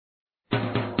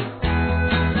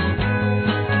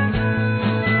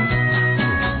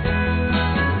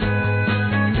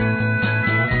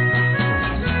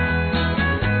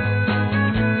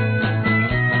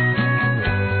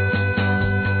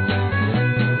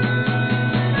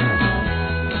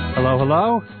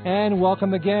hello, and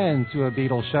welcome again to a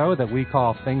Beatles show that we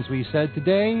call Things We Said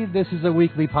Today. This is a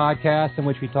weekly podcast in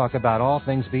which we talk about all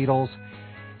things Beatles,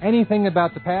 anything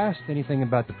about the past, anything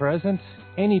about the present,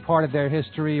 any part of their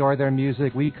history or their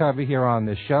music we cover here on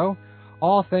this show.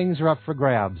 All things are up for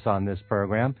grabs on this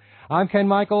program. I'm Ken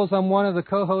Michaels. I'm one of the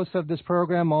co-hosts of this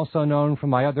program, also known from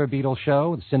my other Beatles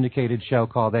show, the syndicated show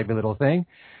called Every Little Thing,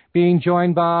 being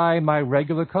joined by my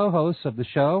regular co-hosts of the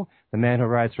show, the man who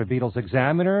writes for Beatles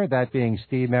Examiner, that being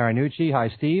Steve Marinucci. Hi,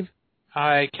 Steve.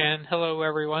 Hi, Ken. Hello,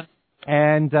 everyone.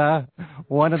 And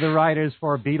one of the writers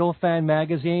for Beatle Fan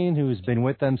magazine, who's been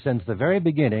with them since the very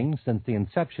beginning, since the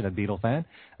inception of Beatle Fan,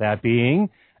 that being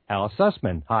Al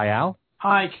Sussman. Hi, Al.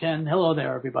 Hi, Ken. Hello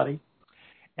there, everybody.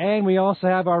 And we also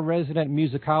have our resident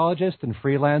musicologist and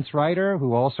freelance writer,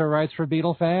 who also writes for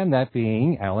Beatle Fan, that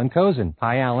being Alan Kozin.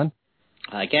 Hi, Alan.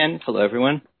 Hi, Ken. Hello,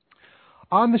 everyone.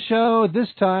 On the show this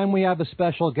time, we have a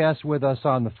special guest with us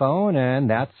on the phone, and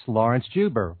that's Laurence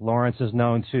Juber. Laurence is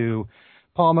known to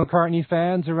Paul McCartney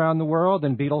fans around the world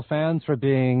and Beatle fans for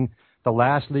being the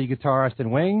last lead guitarist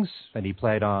in Wings, and he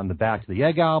played on the Back to the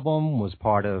Egg album, was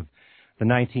part of the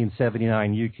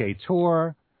 1979 UK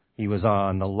tour. He was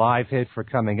on the live hit for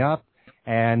Coming Up,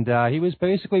 and he was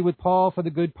basically with Paul for the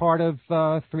good part of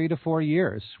 3 to 4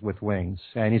 years with Wings.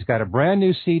 And he's got a brand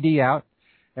new CD out,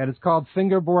 and it's called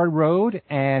Fingerboard Road,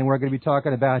 and we're going to be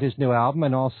talking about his new album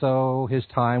and also his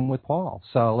time with Paul.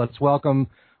 So let's welcome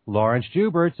Laurence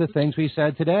Juber to Things We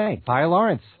Said Today. Hi,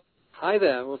 Laurence. Hi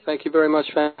there. Well, thank you very much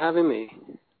for having me.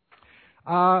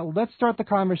 Let's start the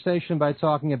conversation by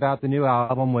talking about the new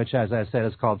album, which, as I said,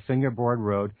 is called Fingerboard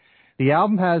Road. The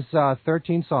album has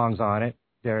 13 songs on it.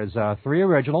 There's 3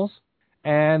 originals,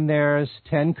 and there's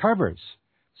 10 covers.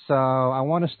 So I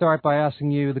want to start by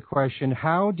asking you the question,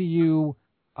 how do you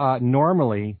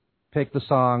normally pick the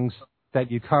songs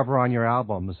that you cover on your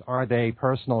albums? Are they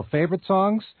personal favorite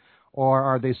songs, or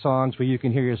are they songs where you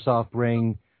can hear yourself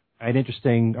bring an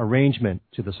interesting arrangement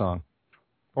to the song?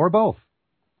 Or both?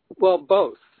 Well,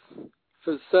 both,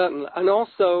 for certain. And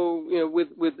also, you know,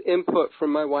 with input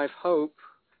from my wife, Hope,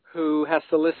 who has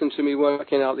to listen to me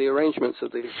working out the arrangements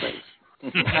of these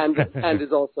things. and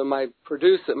is also my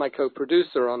producer, my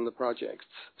co-producer on the project.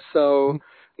 So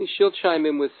she'll chime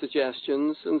in with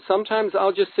suggestions, and sometimes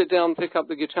I'll just sit down, pick up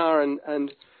the guitar,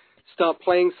 and start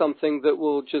playing something that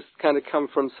will just kind of come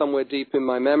from somewhere deep in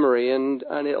my memory, and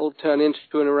it'll turn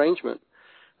into an arrangement.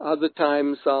 Other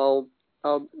times I'll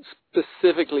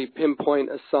specifically pinpoint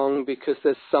a song because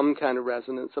there's some kind of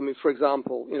resonance. I mean, for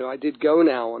example, you know, I did Go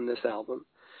Now on this album,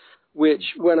 which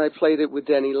when I played it with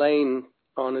Denny Lane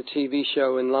on a TV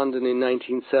show in London in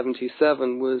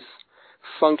 1977 was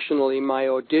functionally my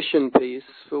audition piece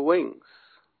for Wings.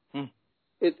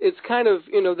 It's kind of,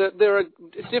 you know, there are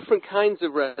different kinds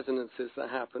of resonances that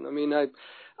happen. I mean,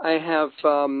 I have,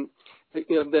 you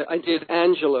know, I did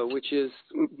Angela, which is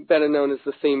better known as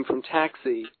the theme from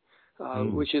Taxi,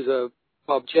 which is a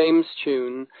Bob James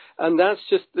tune, and that's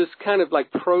just this kind of like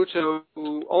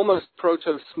almost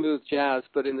proto smooth jazz,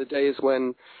 but in the days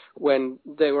when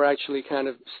they were actually kind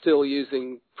of still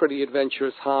using pretty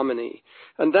adventurous harmony.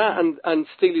 And that and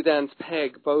Steely Dan's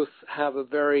Peg both have a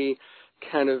very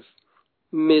kind of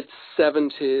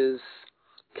mid-70s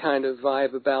kind of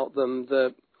vibe about them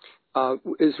that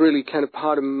is really kind of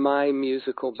part of my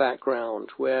musical background,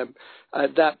 where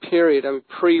at that period, I mean,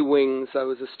 pre-Wings, I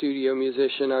was a studio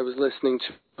musician. I was listening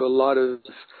to a lot of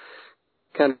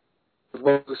kind of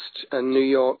West and New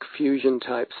York fusion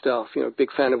type stuff, you know,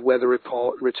 big fan of Weather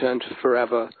Report, Return to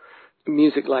Forever,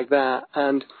 music like that.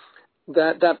 And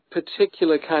that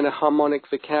particular kind of harmonic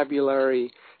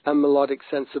vocabulary and melodic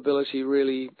sensibility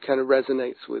really kind of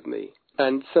resonates with me.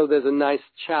 And so there's a nice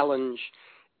challenge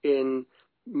in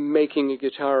making a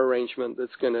guitar arrangement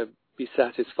that's going to be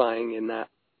satisfying in that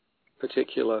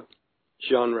particular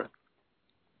genre.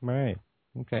 Right.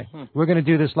 Okay. We're going to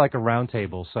do this like a round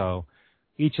table, so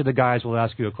each of the guys will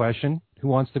ask you a question. Who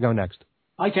wants to go next?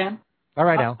 I can. All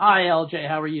right, Al. Hi, LJ.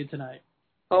 How are you tonight?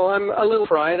 Oh, I'm a little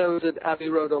fried. I was at Abbey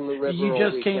Road on the River. You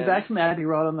just came back from Abbey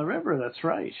Road on the River. That's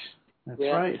right. That's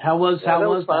right. How was that?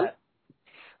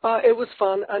 It was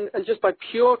fun, and just by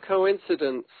pure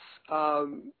coincidence,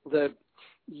 that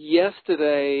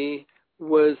yesterday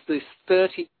was the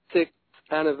 36th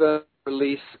anniversary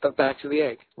release of Back to the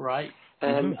Egg. Right.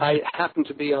 And I happened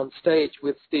to be on stage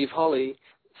with Steve Holley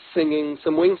singing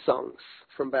some Wings songs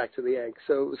from Back to the Egg.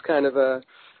 So it was kind of a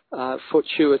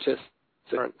fortuitous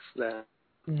occurrence there.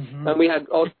 And we had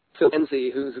Phil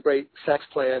Lindsay, who's a great sax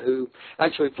player who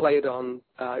actually played on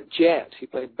Jet. He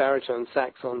played baritone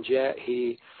sax on Jet.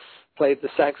 He played the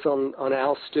sax on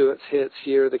Al Stewart's hits,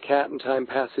 Year of the Cat and Time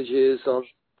Passages, on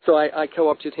So I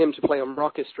co-opted him to play on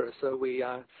Rockestra. So we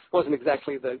wasn't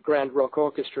exactly the Grand Rock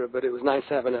Orchestra, but it was nice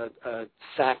having a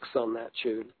sax on that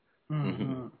tune.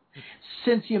 Mm-hmm.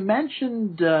 Since you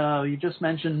just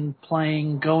mentioned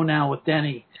playing Go Now with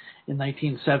Denny in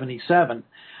 1977,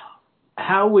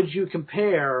 how would you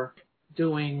compare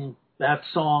doing that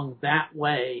song that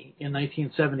way in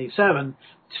 1977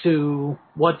 to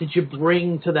what did you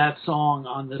bring to that song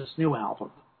on this new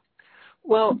album?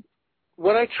 Well,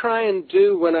 what I try and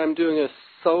do when I'm doing a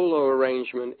solo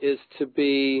arrangement is to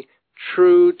be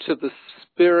true to the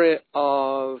spirit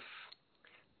of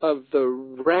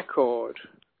the record,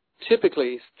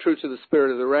 typically true to the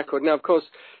spirit of the record. Now, of course,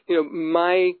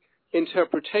 my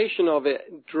interpretation of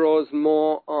it draws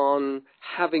more on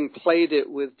having played it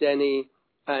with Denny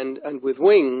and with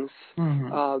Wings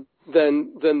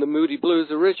than the Moody Blues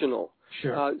original.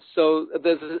 Sure. So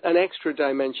there's an extra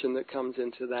dimension that comes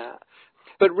into that.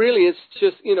 But really, it's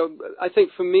just, I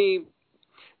think for me,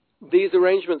 these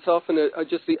arrangements often are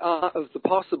just the art of the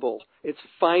possible. It's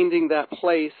finding that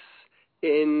place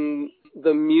in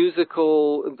the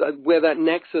musical, where that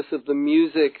nexus of the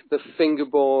music, the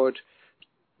fingerboard,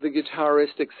 the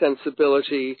guitaristic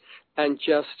sensibility, and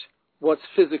just what's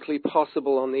physically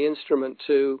possible on the instrument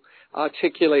to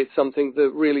articulate something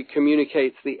that really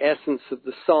communicates the essence of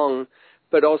the song,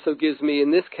 but also gives me, in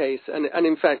this case, and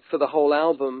in fact for the whole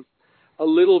album, a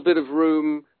little bit of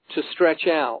room to stretch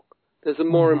out. There's a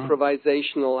more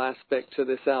improvisational aspect to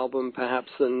this album,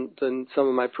 perhaps, than some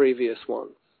of my previous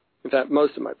ones. In fact,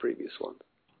 most of my previous ones.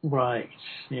 Right.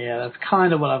 Yeah, that's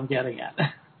kind of what I'm getting at.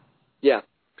 Yeah.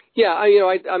 Yeah,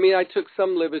 I took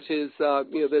some liberties.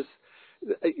 There's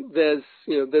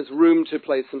room to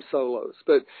play some solos,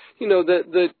 but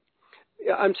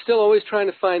I'm still always trying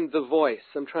to find the voice.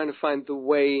 I'm trying to find the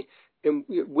way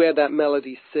where that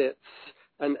melody sits,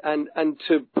 and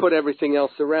to put everything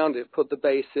else around it, put the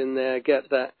bass in there, get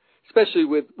that. Especially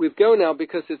with Go Now,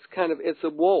 because it's a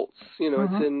waltz.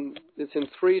 It's in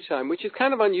 3/time, which is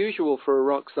kind of unusual for a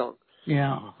rock song.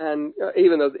 Yeah. And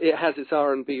even though it has its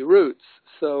R&B roots,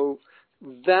 so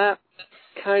that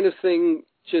kind of thing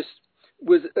just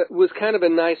was kind of a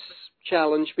nice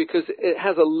challenge because it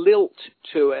has a lilt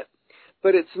to it,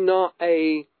 but it's not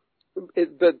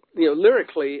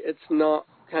lyrically it's not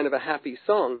kind of a happy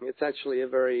song. It's actually a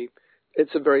very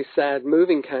sad,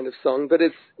 moving kind of song, but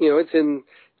it's in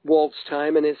waltz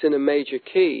time and it's in a major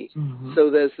key. So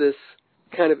there's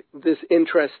this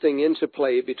interesting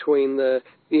interplay between the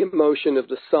emotion of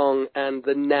the song and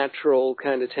the natural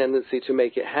kind of tendency to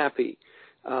make it happy.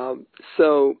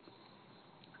 So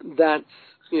that's,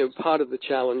 part of the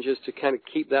challenge is to kind of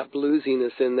keep that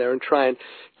bluesiness in there and try and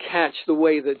catch the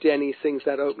way that Denny sings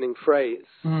that opening phrase,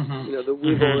 that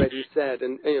we've already said,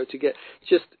 and, to get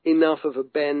just enough of a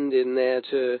bend in there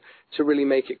to really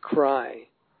make it cry.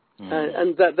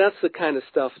 And that's the kind of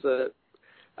stuff that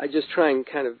I just try and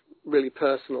kind of really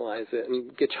personalize it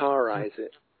and guitarize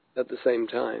it at the same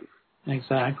time.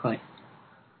 Exactly.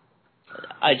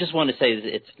 I just want to say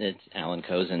it's Alan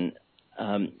Kozinn.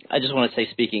 I just want to say,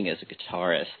 speaking as a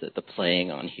guitarist, that the playing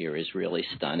on here is really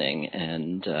stunning,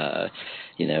 and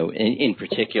in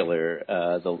particular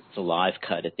the live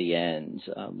cut at the end,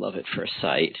 love at first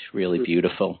sight, really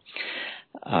beautiful.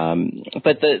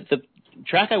 But the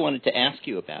track I wanted to ask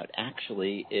you about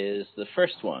actually is the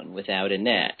first one, Without a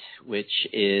Net, which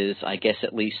is, I guess,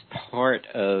 at least part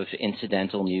of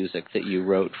incidental music that you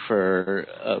wrote for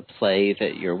a play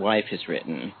that your wife has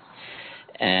written,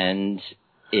 and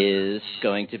is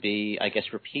going to be, I guess,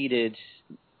 repeated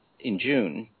in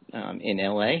June in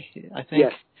L.A., I think.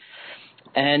 Yes.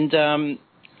 And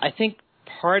I think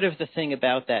part of the thing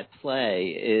about that play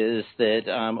is that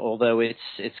although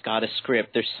it's got a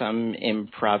script, there's some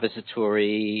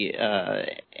improvisatory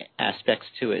aspects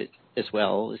to it as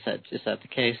well. Is that the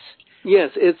case?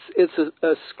 Yes, it's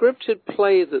a scripted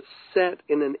play that's set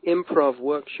in an improv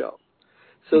workshop.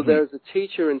 So there's a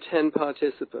teacher and 10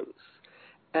 participants,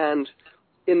 and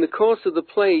in the course of the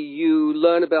play, you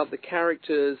learn about the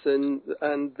characters and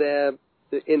their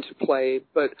interplay,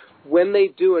 but when they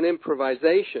do an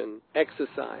improvisation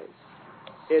exercise,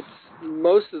 it's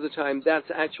most of the time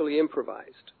that's actually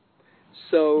improvised.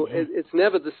 So it's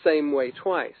never the same way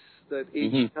twice, that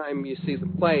each time you see the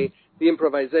play, the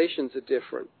improvisations are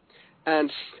different.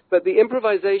 But the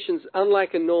improvisations,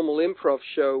 unlike a normal improv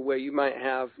show where you might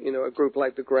have, a group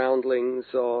like the Groundlings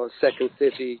or Second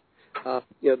City,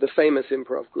 the famous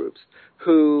improv groups,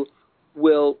 who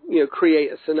will,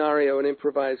 create a scenario and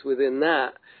improvise within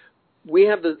that. We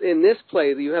have in this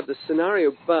play, you have the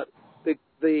scenario, but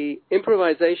the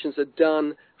improvisations are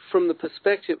done from the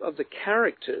perspective of the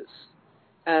characters.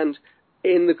 And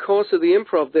in the course of the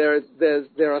improv,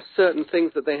 there are certain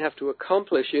things that they have to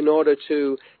accomplish in order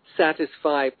to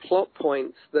satisfy plot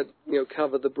points that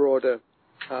cover the broader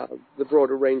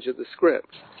range of the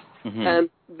script. Mm-hmm. And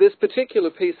this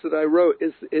particular piece that I wrote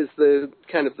is the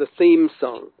kind of the theme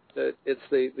song. It's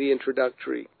the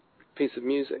introductory piece of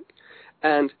music,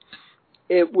 and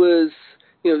it was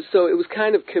so it was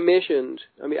kind of commissioned.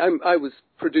 I mean, I was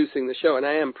producing the show, and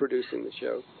I am producing the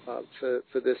show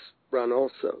for this run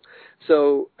also.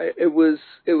 So it was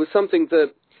something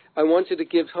that I wanted to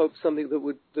give Hope something that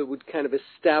would kind of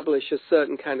establish a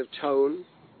certain kind of tone,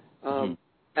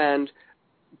 and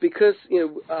because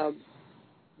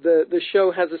the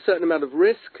show has a certain amount of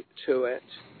risk to it,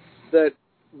 that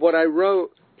what I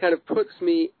wrote kind of puts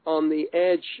me on the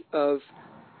edge of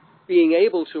being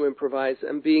able to improvise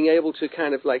and being able to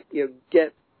kind of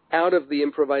get out of the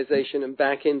improvisation and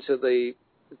back into the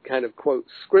kind of quote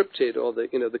scripted or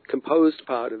the composed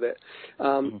part of it,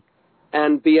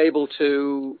 and be able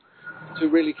to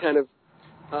really kind of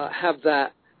have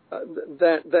that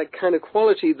kind of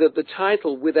quality that the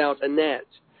title Without Annette,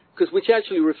 which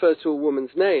actually refers to a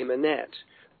woman's name, Annette,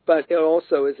 but it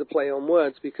also is a play on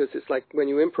words because it's like when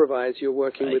you improvise, you're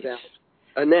working without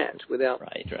Annette, without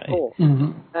Paul.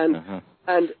 Mm-hmm.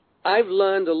 And I've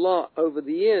learned a lot over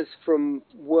the years from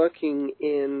working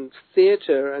in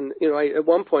theater, and at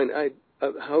one point,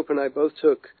 Hope and I both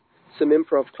took some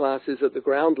improv classes at the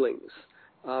Groundlings,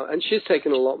 and she's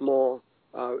taken a lot more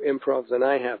improv than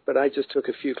I have, but I just took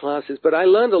a few classes. But I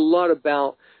learned a lot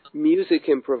about music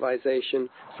improvisation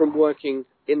from working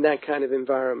in that kind of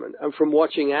environment and from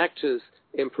watching actors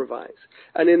improvise.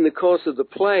 And in the course of the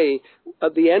play,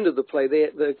 at the end of the play,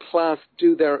 the class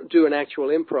do an actual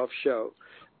improv show,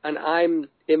 and I'm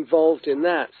involved in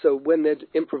that. So when they're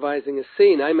improvising a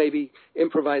scene, I may be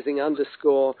improvising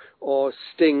underscore or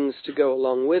stings to go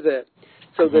along with it.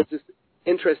 So there's this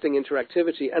interesting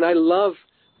interactivity, and I love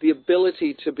the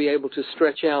ability to be able to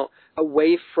stretch out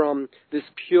away from this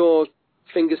pure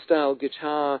fingerstyle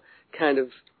guitar kind of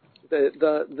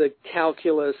the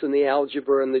calculus and the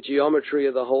algebra and the geometry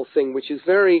of the whole thing, which is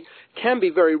can be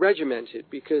very regimented,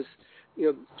 because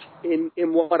in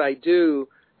what I do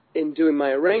in doing my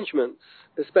arrangements,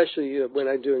 especially when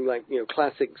I'm doing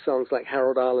classic songs like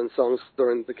Harold Arlen songs,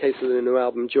 or in the case of the new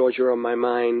album Georgia on My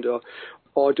Mind,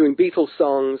 or doing Beatles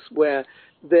songs where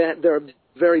there are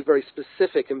very, very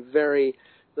specific and very,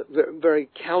 very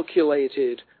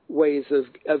calculated ways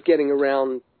of getting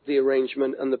around the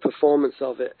arrangement and the performance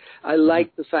of it. I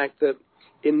like the fact that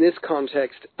in this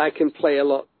context I can play a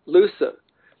lot looser,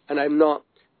 and I'm not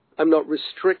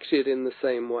restricted in the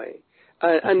same way.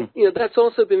 And that's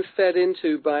also been fed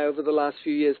into by, over the last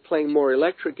few years, playing more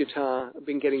electric guitar. I've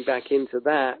been getting back into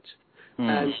that,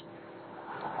 and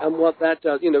what that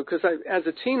does, because as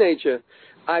a teenager,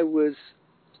 I was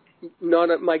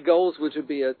my goals were to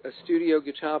be a studio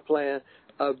guitar player,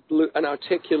 an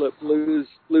articulate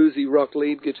bluesy rock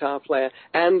lead guitar player,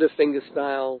 and a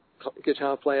fingerstyle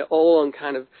guitar player, all on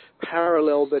kind of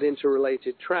parallel but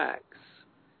interrelated tracks.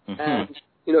 And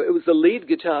it was the lead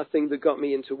guitar thing that got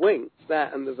me into Wings,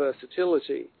 that and the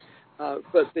versatility.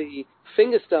 But the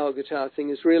fingerstyle guitar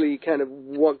thing is really kind of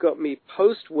what got me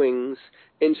post-Wings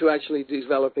into actually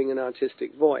developing an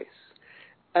artistic voice.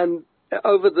 And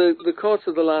over the course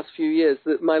of the last few years,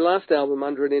 my last album,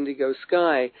 Under an Indigo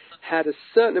Sky, had a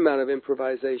certain amount of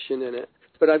improvisation in it,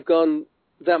 but I've gone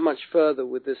that much further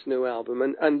with this new album,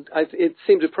 and it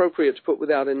seemed appropriate to put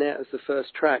Without Annette as the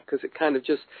first track, because it kind of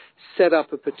just set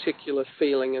up a particular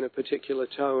feeling and a particular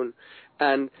tone,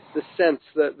 and the sense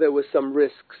that there were some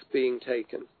risks being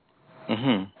taken.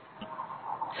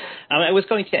 I was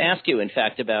going to ask you, in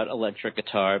fact, about electric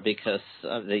guitar, because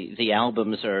the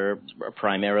albums are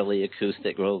primarily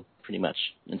acoustic, well, pretty much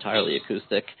entirely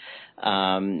acoustic,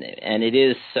 and it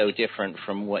is so different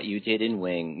from what you did in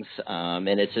Wings, and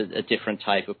it's a different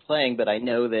type of playing, but I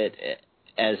know that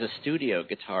as a studio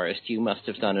guitarist, you must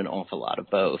have done an awful lot of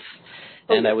both.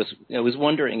 And I was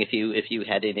wondering if you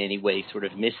had in any way sort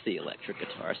of missed the electric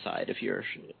guitar side of your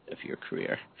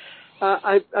career.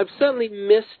 I've certainly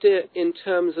missed it in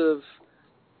terms of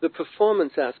the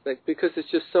performance aspect, because it's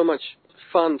just so much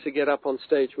fun to get up on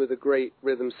stage with a great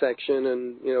rhythm section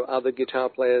and other guitar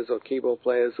players or keyboard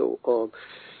players or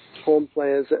horn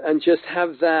players, and just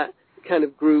have that kind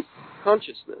of group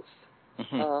consciousness.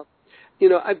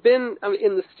 I've been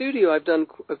in the studio. I've done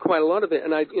quite a lot of it,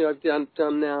 and I've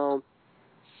done now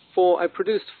I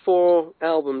produced 4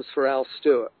 albums for Al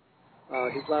Stewart,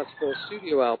 his last 4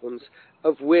 studio albums,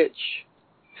 of which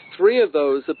 3 of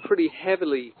those are pretty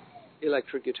heavily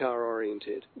electric guitar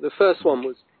oriented. The first one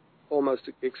was almost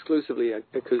exclusively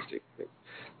acoustic.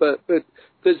 but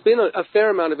there's been a fair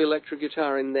amount of electric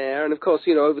guitar in there, and of course,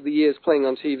 over the years playing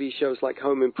on TV shows like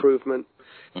Home Improvement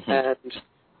and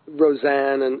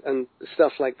Roseanne and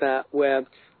stuff like that, where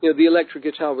the electric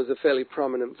guitar was a fairly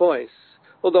prominent voice.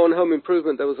 Although in Home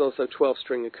Improvement there was also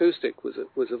 12-string acoustic was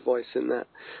a voice in that.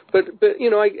 But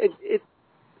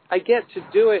I get to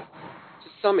do it to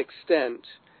some extent,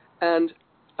 and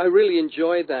I really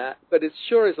enjoy that. But it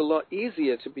sure is a lot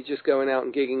easier to be just going out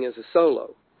and gigging as a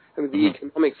solo. I mean, the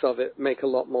economics of it make a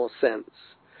lot more sense.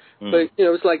 But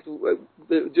it's like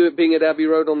being at Abbey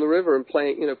Road on the River and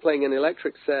playing an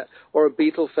electric set or a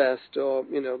Beatle Fest, or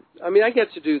I mean, I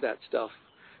get to do that stuff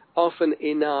often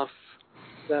enough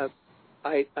that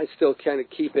I still kind of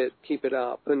keep it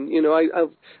up. And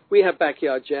we have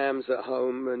backyard jams at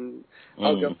home, and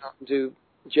I'll go out and do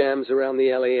jams around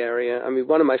the LA area. I mean,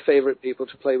 one of my favorite people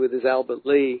to play with is Albert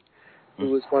Lee, who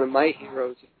was one of my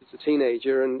heroes as a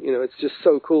teenager, and it's just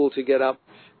so cool to get up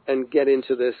and get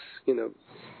into this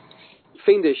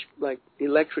fiendish like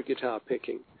electric guitar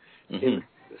picking in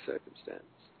the circumstance.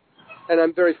 And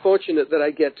I'm very fortunate that I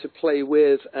get to play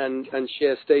with and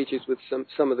share stages with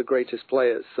some of the greatest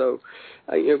players. So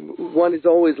one is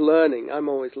always learning. I'm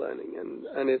always learning,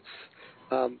 and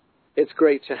it's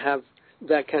great to have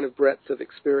that kind of breadth of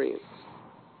experience.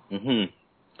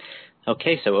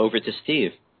 Okay, so over to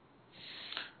Steve.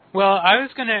 Well, I was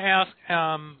going to ask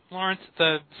Lawrence,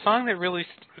 the song that really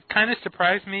kind of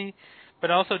surprised me but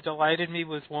also delighted me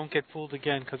was Won't Get Fooled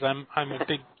Again, because I'm a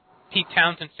big Pete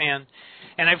Townsend fan.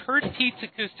 And I've heard Pete's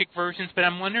acoustic versions, but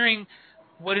I'm wondering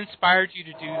what inspired you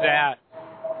to do that.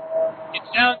 It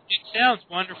sounds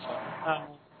wonderful.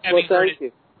 Well, thank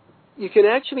you. You can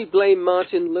actually blame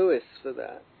Martin Lewis for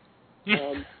that.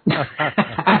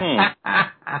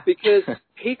 Because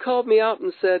he called me up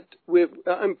and said,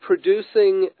 I'm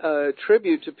producing a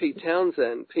tribute to Pete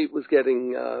Townsend. Pete was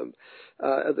getting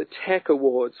the Tech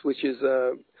Awards, which is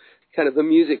kind of the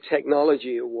Music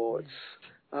Technology Awards.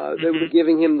 They were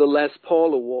giving him the Les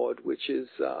Paul Award, which is,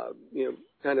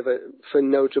 kind of for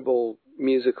notable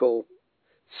musical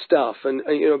stuff. And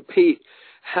Pete,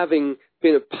 having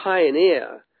been a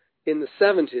pioneer in the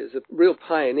 70s, a real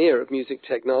pioneer of music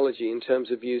technology in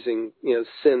terms of using,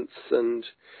 synths and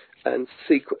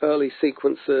early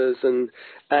sequencers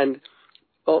and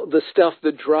the stuff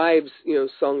that drives,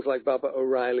 songs like Baba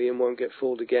O'Reilly and Won't Get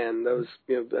Fooled Again. Those,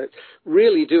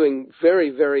 really doing very,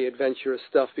 very adventurous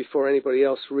stuff before anybody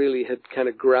else really had kind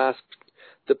of grasped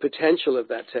the potential of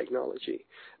that technology.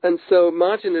 And so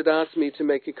Martin had asked me to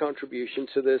make a contribution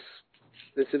to this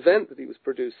event that he was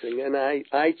producing, and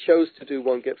I chose to do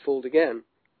Won't Get Fooled Again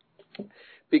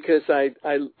because I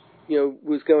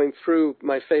was going through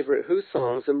my favorite Who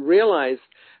songs and realized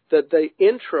that the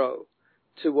intro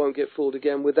to Won't Get Fooled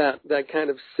Again with that kind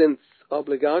of synth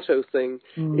obligato thing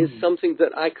is something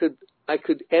that I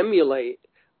could emulate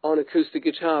on acoustic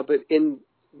guitar, but in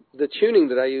the tuning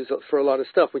that I use for a lot of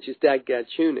stuff, which is DAD-GAD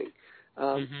tuning.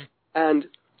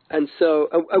 And so,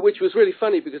 which was really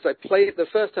funny because the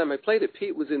first time I played it,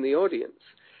 Pete was in the audience.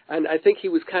 And I think he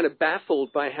was kind of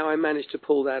baffled by how I managed to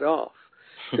pull that off.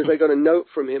 Because I got a note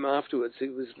from him afterwards. He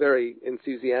was very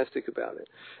enthusiastic about it.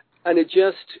 And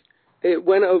it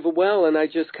went over well, and I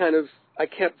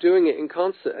kept doing it in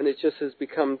concert, and it just has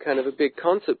become kind of a big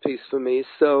concert piece for me.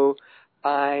 So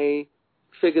I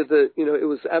figured that, it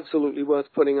was absolutely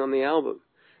worth putting on the album.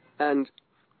 And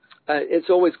it's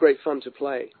always great fun to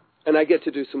play. And I get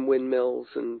to do some windmills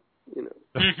and,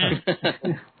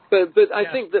 But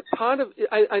I think that part of,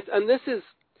 and this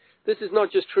is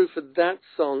not just true for that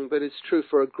song, but it's true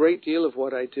for a great deal of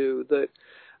what I do, that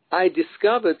I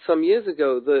discovered some years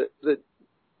ago that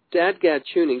DAD-GAD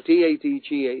tuning,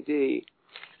 D-A-D-G-A-D,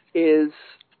 is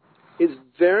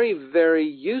very, very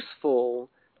useful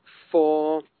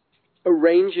for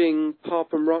arranging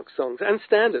pop and rock songs, and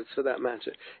standards for that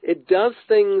matter. It does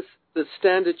things that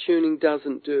standard tuning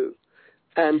doesn't do,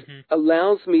 and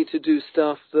allows me to do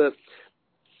stuff that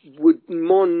would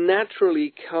more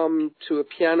naturally come to a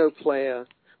piano player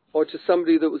or to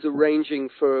somebody that was arranging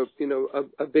for,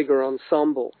 a bigger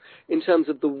ensemble, in terms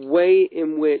of the way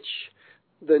in which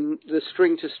the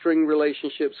string-to-string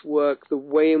relationships work, the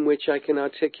way in which I can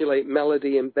articulate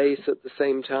melody and bass at the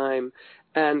same time,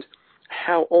 and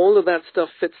how all of that stuff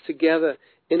fits together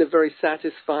in a very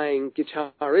satisfying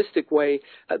guitaristic way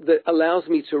that allows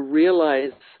me to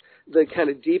realize the kind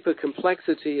of deeper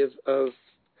complexity of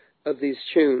these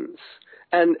tunes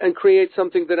and create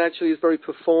something that actually is very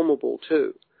performable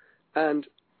too. And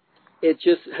it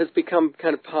just has become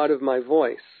kind of part of my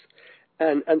voice.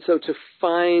 And so to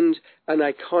find an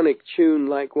iconic tune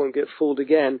like Won't Get Fooled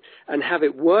Again and have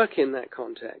it work in that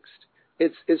context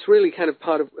it's really kind of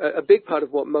a big part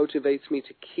of what motivates me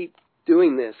to keep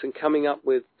doing this and coming up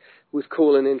with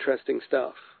cool and interesting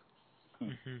stuff.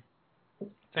 Mm-hmm.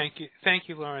 Thank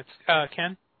you, Lawrence.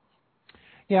 Ken?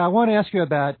 Yeah, I want to ask you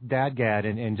about Dadgad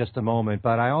in just a moment,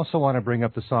 but I also want to bring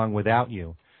up the song Without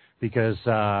You, because,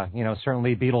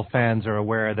 certainly Beatle fans are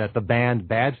aware that the band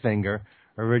Badfinger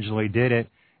originally did it,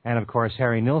 and of course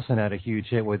Harry Nilsson had a huge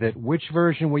hit with it. Which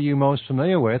version were you most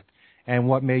familiar with, and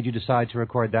what made you decide to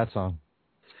record that song?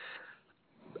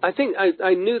 I think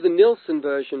I knew the Nilsson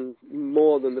version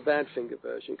more than the Badfinger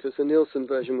version, because the Nilsson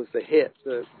version was the hit,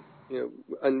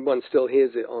 and one still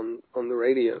hears it on the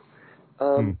radio.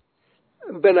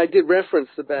 But I did reference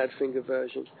the Badfinger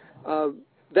version.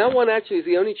 That one actually is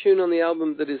the only tune on the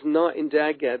album that is not in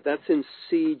Dadgad. That's in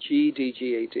C, G, D,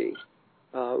 G, A, D,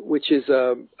 which is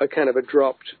a kind of a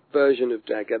dropped version of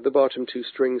Dadgad. The bottom two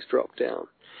strings drop down.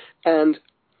 And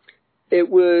it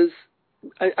was,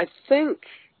 I think,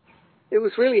 it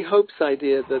was really Hope's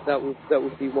idea that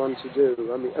would be one to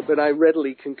do. I mean, but I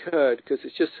readily concurred because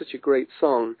it's just such a great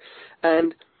song.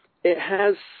 And it's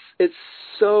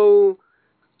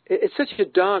such a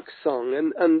dark song,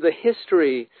 and the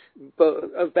history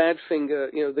of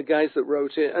Badfinger, the guys that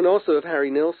wrote it, and also of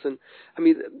Harry Nilsson. I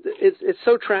mean, it's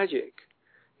so tragic,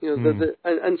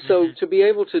 and so to be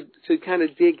able to kind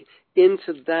of dig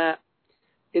into that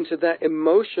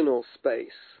emotional space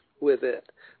with it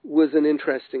was an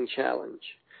interesting challenge.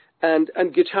 And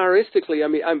guitaristically, I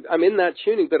mean, I'm in that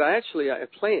tuning, but I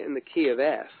play it in the key of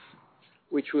F,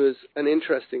 which was an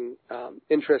interesting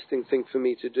thing for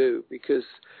me to do, because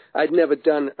I'd never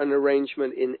done an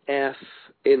arrangement in F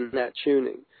in that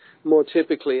tuning. More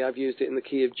typically, I've used it in the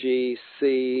key of G,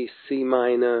 C, C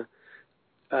minor.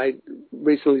 I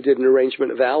recently did an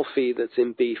arrangement of Alfie that's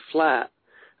in B flat.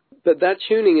 But that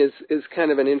tuning is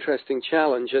kind of an interesting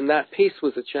challenge, and that piece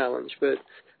was a challenge. But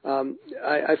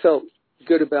I felt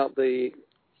good about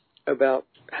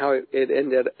how it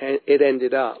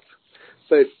ended up.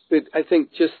 But I think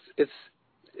it's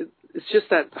just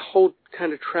that whole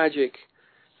kind of tragic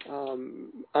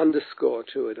underscore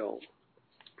to it all.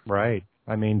 Right.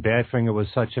 I mean, Badfinger was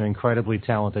such an incredibly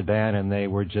talented band, and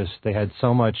they had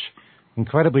so much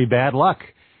incredibly bad luck.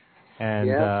 And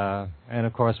and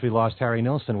of course we lost Harry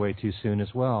Nilsson way too soon as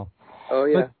well. Oh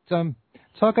yeah. But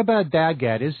talk about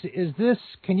Dadgad. Is this?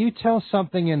 Can you tell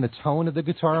something in the tone of the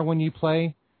guitar when you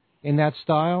play in that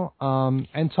style?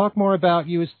 And talk more about,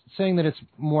 you was saying that it's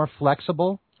more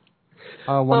flexible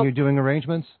when you're doing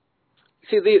arrangements?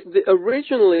 See,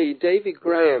 originally Davy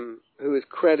Graham, who is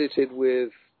credited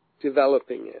with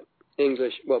developing it,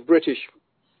 British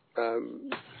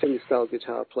fingerstyle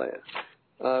guitar player,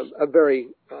 a very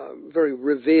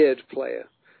revered player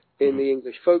in the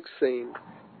English folk scene,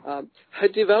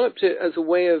 had developed it as a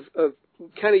way of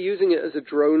kind of using it as a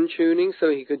drone tuning so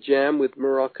he could jam with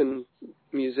Moroccan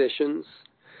musicians.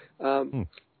 And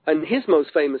his most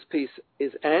famous piece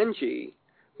is Angie,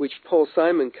 which Paul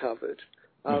Simon covered,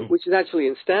 which is actually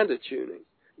in standard tuning.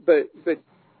 But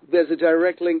there's a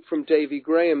direct link from Davy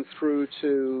Graham through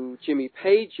to Jimmy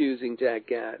Page using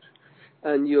Dadgad.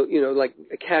 And like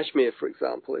Kashmir, for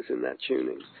example, is in that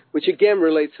tuning, which again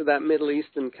relates to that Middle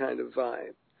Eastern kind of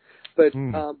vibe. But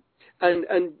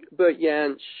and Bert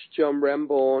Jansch, John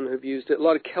Remborn have used it. A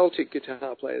lot of Celtic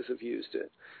guitar players have used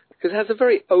it because it has a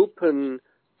very open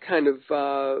kind of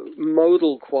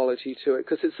modal quality to it,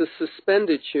 because it's a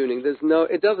suspended tuning.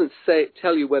 It doesn't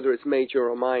tell you whether it's major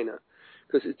or minor,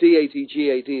 because it's D A D G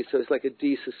A D, so it's like a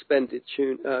D suspended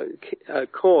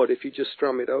chord if you just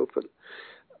strum it open.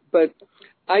 But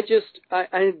I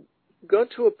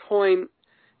got to a point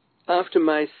after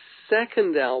my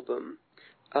second album,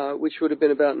 which would have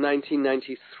been about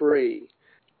 1993,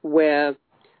 where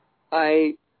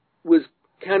I was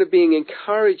kind of being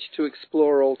encouraged to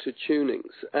explore altered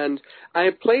tunings. And I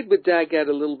had played with Dadgad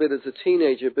a little bit as a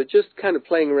teenager, but just kind of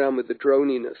playing around with the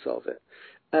droniness of it.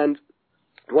 And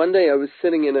one day I was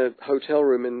sitting in a hotel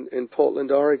room in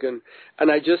Portland, Oregon, and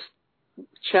I just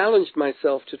challenged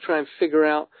myself to try and figure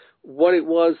out what it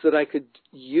was that I could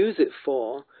use it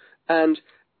for. And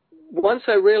once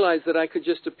I realized that I could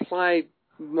just apply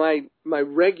my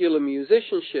regular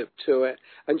musicianship to it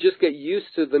and just get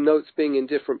used to the notes being in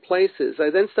different places,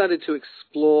 I then started to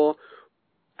explore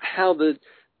how the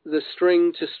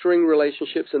string to string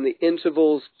relationships and the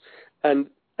intervals and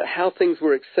how things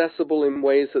were accessible in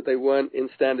ways that they weren't in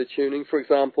standard tuning. For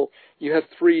example, you have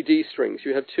 3 D strings,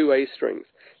 you have 2 A strings.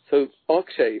 So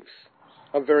octaves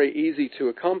are very easy to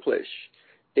accomplish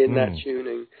in that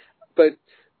tuning. But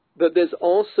there's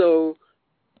also,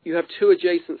 you have 2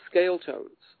 adjacent scale tones.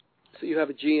 So you have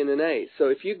a G and an A. So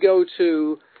if you go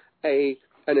to an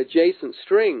adjacent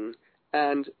string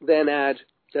and then add,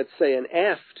 let's say, an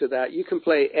F to that, you can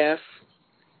play F,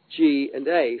 G, and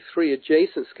A, 3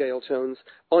 adjacent scale tones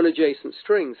on adjacent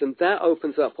strings, and that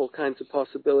opens up all kinds of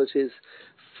possibilities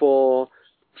for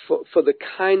the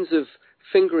kinds of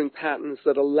fingering patterns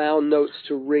that allow notes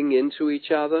to ring into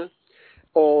each other,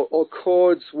 or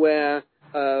chords where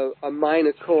a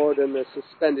minor chord and a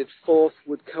suspended fourth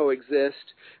would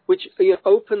coexist, which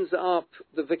opens up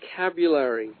the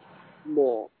vocabulary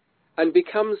more and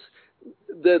becomes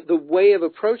the way of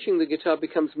approaching the guitar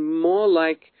becomes more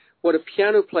like what a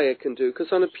piano player can do,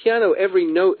 because on a piano every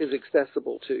note is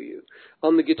accessible to you.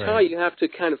 On the guitar, right, you have to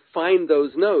kind of find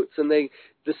those notes, and the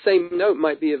same note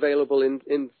might be available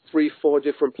in 3-4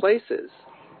 different places.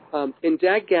 In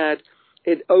DADGAD,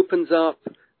 it opens up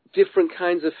different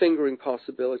kinds of fingering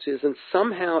possibilities, and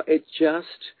somehow it just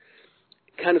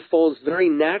kind of falls very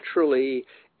naturally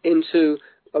into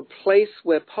a place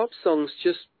where pop songs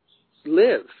just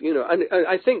live, And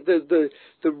I think the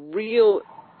real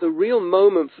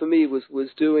moment for me was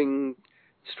doing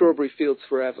Strawberry Fields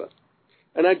Forever.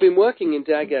 And I'd been working in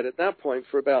DADGAD at that point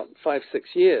for about 5-6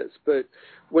 years, but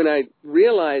when I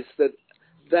realized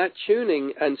that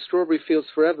tuning and Strawberry Fields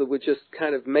Forever were just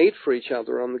kind of made for each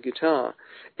other on the guitar,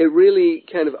 it really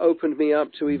kind of opened me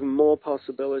up to even more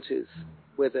possibilities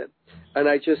with it. And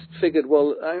I just figured,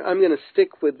 well, I'm going to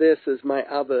stick with this as my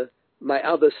other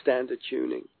standard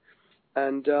tuning.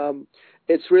 And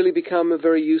it's really become a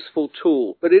very useful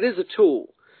tool. But it is a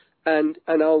tool, and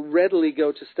I'll readily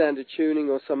go to standard tuning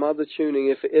or some other tuning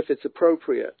if it's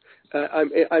appropriate.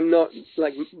 I'm not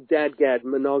like DADGAD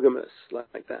monogamous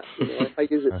like that. I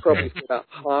use it probably for about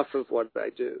half of what I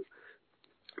do.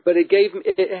 But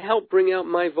it helped bring out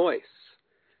my voice.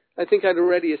 I think I'd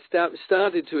already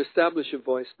started to establish a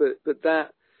voice, but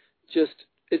that just,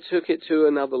 it took it to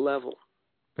another level.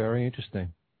 Very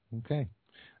interesting. Okay.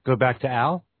 Go back to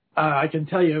Al. I can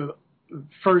tell you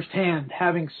firsthand,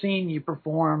 having seen you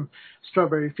perform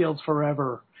Strawberry Fields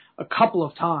Forever a couple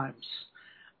of times,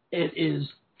 it is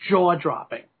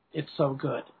jaw-dropping. It's so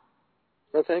good.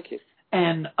 Well, thank you.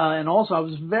 And also, I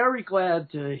was very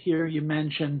glad to hear you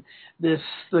mention the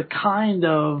kind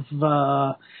of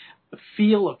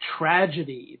feel of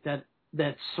tragedy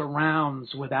that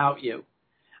surrounds Without You.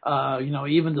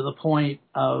 Even to the point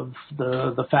of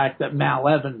the fact that Mal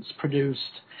Evans produced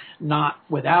not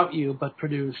Without You, but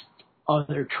produced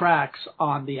other tracks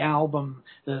on the album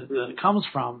that it comes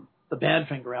from, the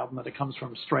Badfinger album that it comes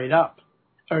from, Straight Up.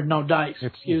 Or No Dice,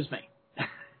 excuse me.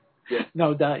 Yeah.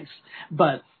 No Dice.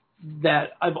 But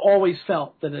that I've always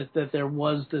felt that there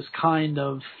was this kind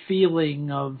of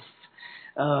feeling of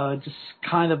just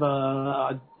kind of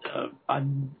a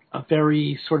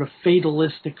very sort of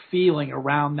fatalistic feeling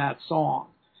around that song.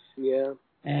 Yeah.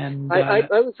 And I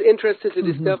was interested to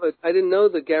discover, I didn't know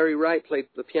that Gary Wright played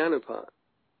the piano part.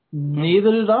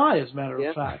 Neither did I, as a matter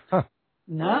of fact. Huh.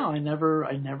 No, I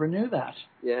never knew that.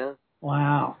 Yeah.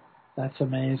 Wow. That's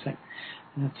amazing.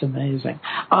 That's amazing.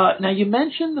 Now, you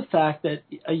mentioned the fact that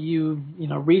you've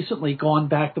recently gone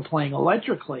back to playing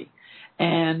electrically.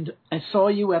 And I saw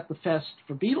you at the Fest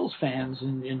for Beatles fans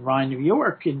in Rye, New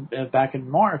York, back in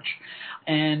March,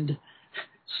 and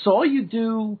saw you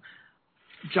do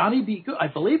Johnny B. Good. I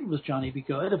believe it was Johnny B.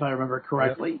 Good, if I remember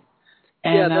correctly. Yep.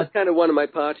 And yeah, that's kind of one of my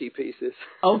party pieces.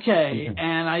 Okay,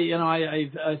 and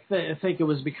I think it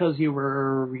was because you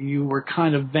were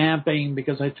kind of vamping,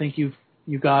 because I think you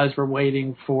guys were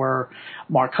waiting for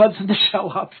Mark Hudson to show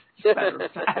up. As a matter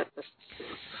of fact.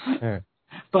 Yeah.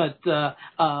 But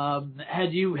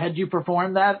had you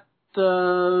performed that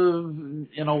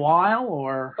in a while,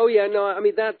 or? Oh yeah, no, I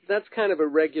mean that's kind of a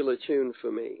regular tune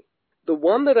for me. The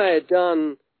one that I had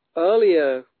done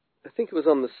earlier, I think it was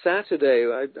on the Saturday.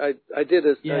 I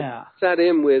sat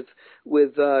in with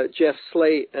Jeff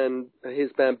Slate and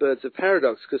his band Birds of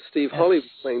Paradox, because Steve Holly was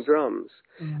playing drums,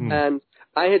 and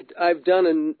I've done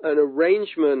an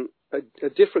arrangement, a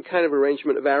different kind of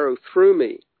arrangement of Arrow Through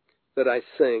Me that I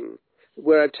sing,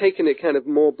 where I've taken it kind of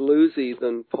more bluesy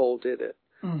than Paul did it.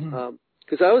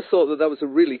 Because I always thought that was a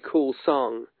really cool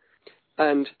song.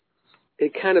 And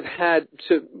it kind of had,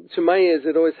 to my ears,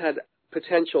 it always had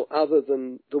potential other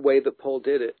than the way that Paul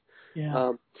did it.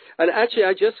 Yeah. And actually,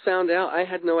 I just found out, I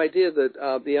had no idea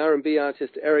that the R&B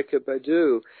artist Erykah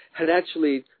Badu had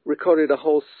actually recorded a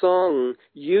whole song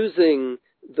using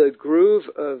the groove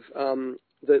of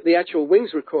the actual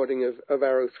Wings recording of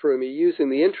Arrow Through Me, using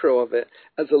the intro of it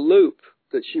as a loop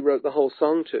that she wrote the whole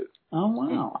song to. Oh,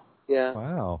 wow. Yeah.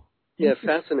 Wow. Yeah,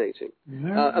 fascinating.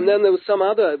 And then there was some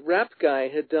other rap guy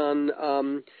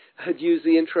had used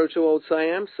the intro to Old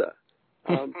Siamsa.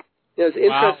 It's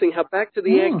interesting how Back to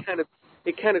the Egg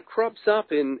kind of crops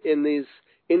up in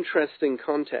interesting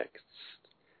contexts,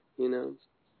 you know.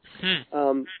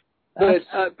 That's-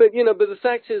 But the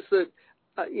fact is that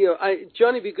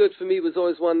Johnny Be Good for me was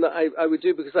always one that I would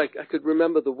do because I could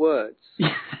remember the words.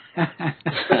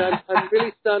 But I'm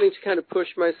really starting to kind of push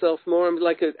myself more. I'm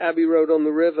like at Abbey Road on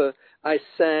the River. I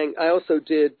also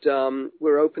did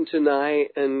We're Open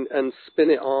Tonight and Spin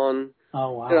It On.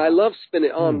 Oh, wow. And I love Spin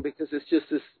It On because it's just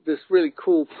this really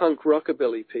cool punk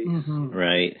rockabilly piece. Mm-hmm.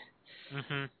 Right.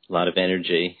 Mm-hmm. A lot of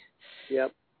energy.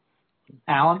 Yep.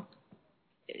 Alan?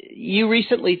 You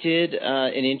recently did a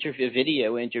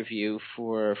video interview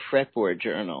for Fretboard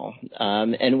Journal,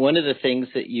 and one of the things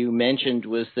that you mentioned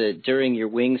was that during your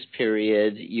Wings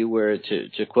period, you were,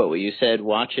 to quote what you said,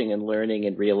 watching and learning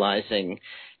and realizing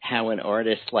how an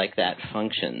artist like that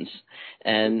functions.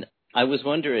 And I was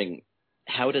wondering,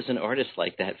 how does an artist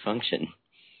like that function?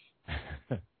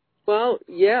 Well,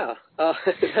 yeah,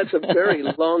 that's a very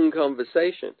long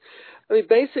conversation. I mean,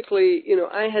 basically,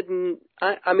 I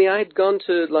had gone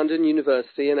to London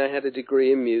University and I had a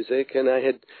degree in music and I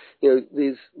had,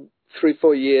 these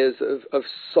 3-4 years of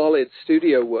solid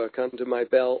studio work under my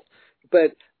belt,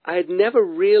 but I had never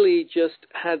really just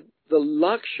had the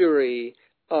luxury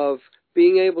of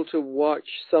being able to watch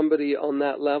somebody on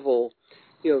that level,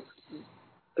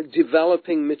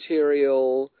 developing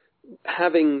material,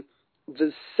 having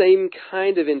the same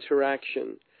kind of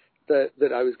interaction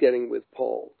that I was getting with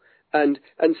Paul. And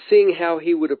seeing how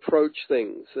he would approach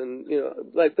things, and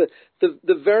like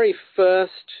the very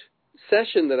first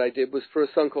session that I did was for a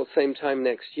song called "Same Time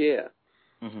Next Year,"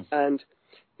 and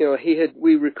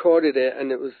we recorded it,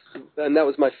 and that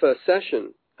was my first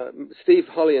session. Steve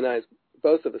Holly and I,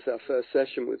 both of us, our first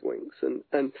session with Wings,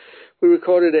 and we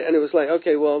recorded it, and it was like,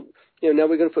 okay, well, now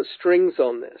we're going to put strings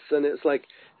on this, and it's like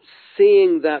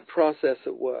seeing that process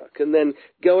at work, and then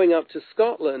going up to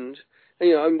Scotland.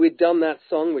 And we'd done that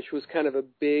song, which was kind of a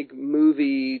big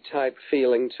movie-type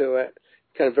feeling to it,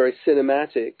 kind of very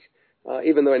cinematic,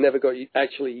 even though I never got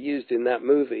actually used in that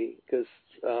movie, because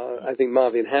I think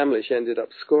Marvin Hamlish ended up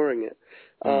scoring it.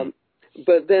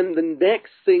 But then the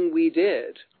next thing we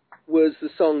did was the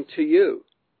song To You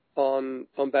on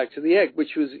Back to the Egg,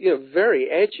 which was,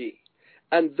 very edgy.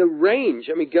 And the range,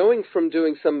 I mean, going from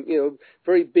doing some,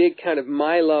 very big kind of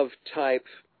My Love type,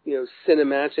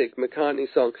 cinematic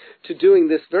McCartney song to doing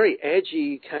this very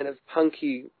edgy kind of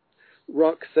punky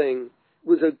rock thing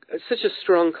was such a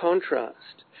strong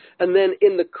contrast. And then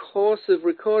in the course of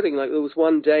recording, like there was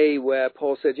one day where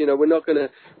Paul said, we're not going to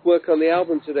work on the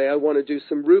album today. I want to do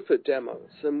some Rupert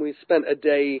demos. And we spent a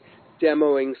day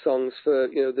demoing songs for,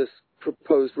 this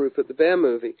proposed Rupert the Bear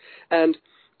movie. And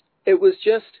it was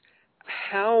just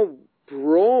how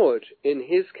broad, in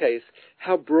his case,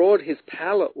 how broad his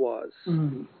palette was,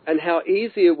 and how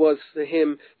easy it was for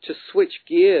him to switch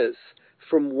gears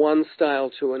from one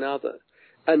style to another.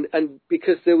 And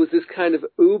because there was this kind of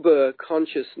uber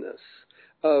consciousness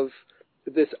of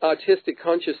this artistic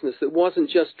consciousness that wasn't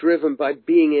just driven by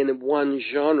being in one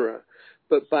genre,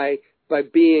 but by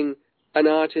being an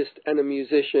artist and a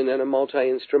musician and a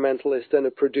multi-instrumentalist and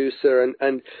a producer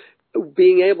and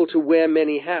being able to wear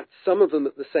many hats, some of them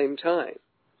at the same time.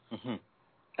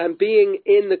 And being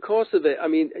in the course of it, I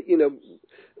mean,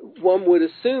 one would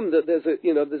assume that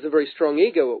there's a very strong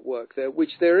ego at work there,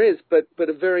 which there is, but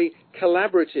a very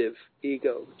collaborative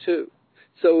ego too.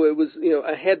 So it was,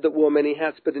 a head that wore many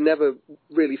hats, but it never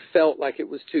really felt like it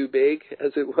was too big,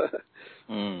 as it were.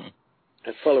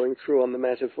 Following through on the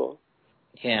metaphor.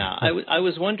 Yeah, I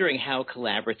was wondering how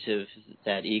collaborative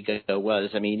that ego was.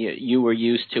 I mean, you were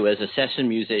used to, as a session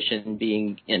musician,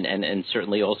 being, and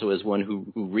certainly also as one who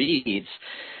reads,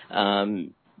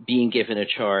 being given a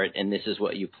chart, and this is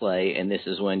what you play, and this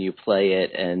is when you play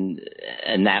it,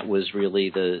 and that was really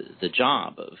the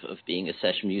job of being a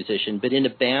session musician. But in a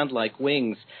band like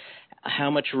Wings,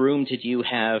 how much room did you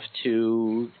have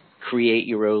to create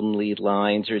your own lead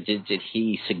lines, or did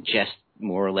he suggest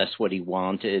more or less what he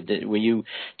wanted? Did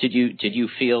you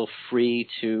feel free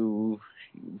to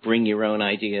bring your own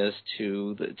ideas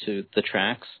to the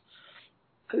tracks?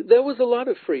 There was a lot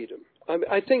of freedom.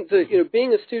 I think that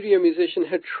being a studio musician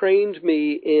had trained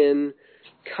me in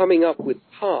coming up with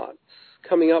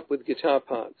guitar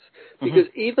parts, because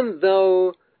even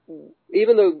though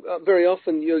very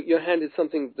often you're handed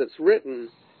something that's written,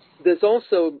 there's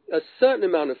also a certain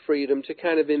amount of freedom to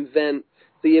kind of invent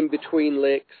the in-between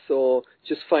licks or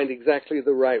just find exactly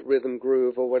the right rhythm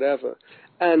groove or whatever.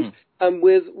 And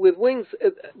with Wings,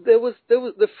 there was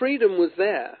the freedom was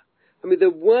there. I mean,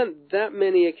 there weren't that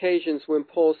many occasions when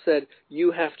Paul said,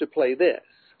 you have to play this.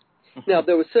 Now,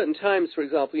 there were certain times, for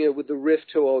example, with the riff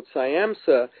to Old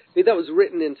Siamsa, I mean, that was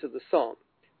written into the song.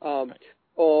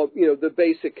 or, the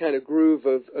basic kind of groove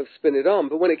of Spin It On.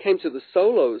 But when it came to the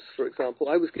solos, for example,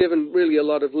 I was given really a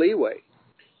lot of leeway.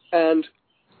 And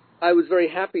I was very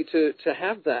happy to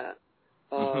have that.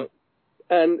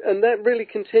 And that really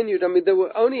continued. I mean, there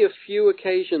were only a few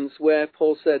occasions where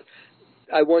Paul said,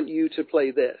 I want you to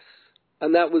play this.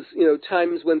 And that was,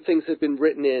 times when things had been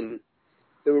written in.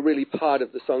 They were really part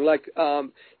of the song. Like,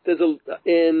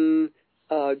 in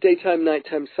Daytime,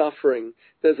 Nighttime Suffering,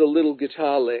 there's a little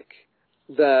guitar lick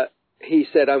that he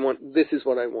said, this is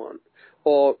what I want.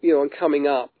 Or, on Coming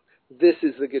Up, this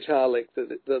is the guitar lick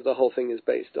that the whole thing is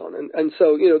based on. And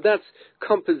so, that's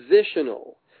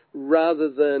compositional rather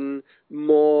than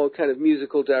more kind of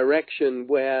musical direction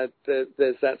where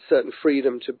there's that certain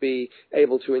freedom to be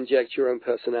able to inject your own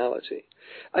personality.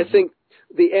 I think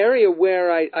the area where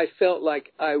I felt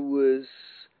like I was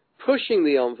pushing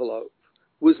the envelope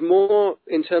was more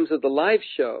in terms of the live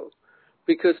show,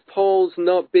 because Paul's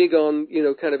not big on,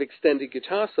 kind of extended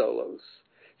guitar solos.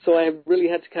 So I really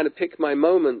had to kind of pick my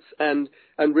moments and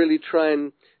really try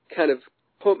and kind of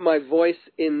put my voice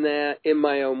in there in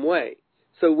my own way.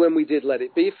 So when we did Let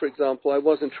It Be, for example, I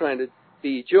wasn't trying to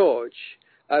be George.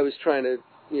 I was trying to,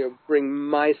 bring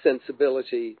my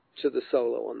sensibility to the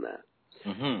solo on that.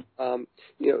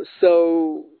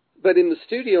 But in the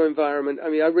studio environment, I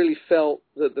mean, I really felt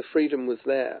that the freedom was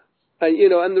there. And,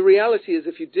 and the reality is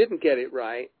if you didn't get it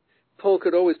right, Paul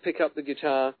could always pick up the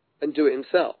guitar and do it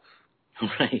himself.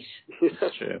 Right.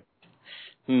 That's true.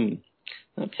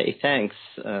 Okay, thanks.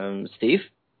 Steve?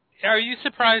 Are you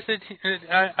surprised that,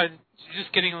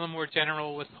 just getting a little more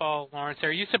general with Paul Lawrence,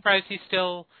 are you surprised he's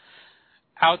still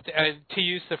out, to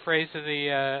use the phrase of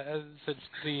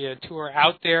the tour,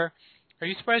 out there? Are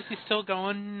you surprised he's still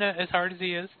going as hard as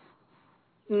he is?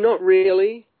 Not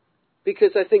really,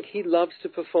 because I think he loves to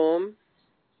perform.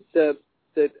 That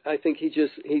I think he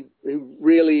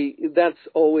really, that's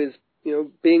always,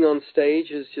 being on stage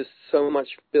is just so much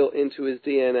built into his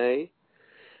DNA.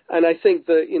 And I think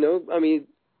that,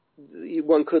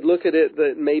 one could look at it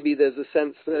that maybe there's a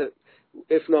sense that,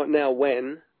 if not now,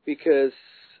 when? Because,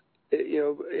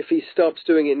 if he stops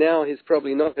doing it now, he's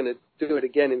probably not going to do it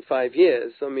again in 5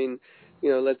 years. I mean,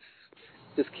 let's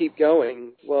just keep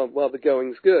going while the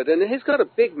going's good. And he's got a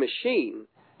big machine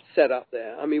set up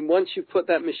there. I mean, once you put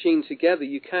that machine together,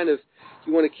 you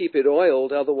want to keep it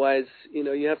oiled. Otherwise,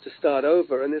 you have to start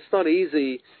over. And it's not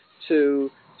easy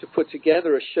to put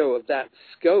together a show of that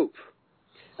scope.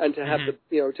 And to have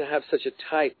to have such a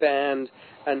tight band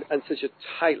and such a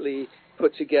tightly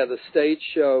put together stage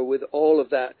show with all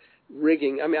of that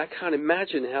rigging. I mean, I can't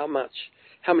imagine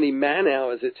how many man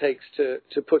hours it takes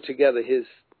to put together his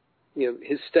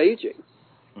staging.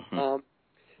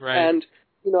 Right. And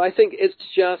I think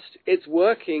it's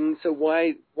working. So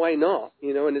why not?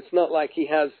 And it's not like he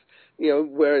has,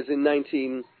 whereas in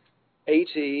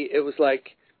 1980 it was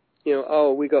like,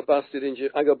 I got busted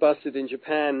in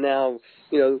Japan. Now,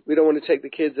 we don't want to take the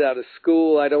kids out of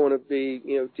school. I don't want to be,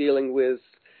 dealing with,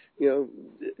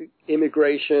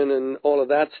 immigration and all of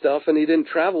that stuff. And he didn't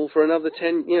travel for another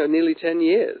nearly 10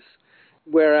 years.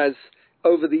 Whereas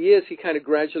over the years, he kind of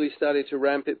gradually started to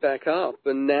ramp it back up.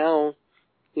 And now,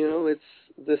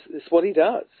 it's what he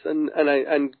does. And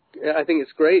I think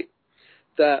it's great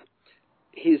that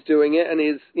he's doing it, and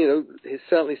he's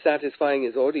certainly satisfying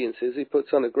his audiences. He puts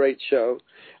on a great show,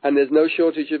 and there's no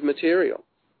shortage of material.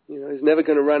 He's never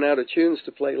going to run out of tunes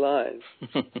to play live.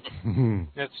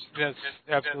 That's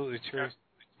absolutely true.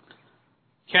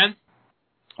 Ken?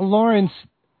 Lawrence,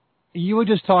 you were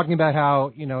just talking about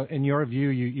how, in your view,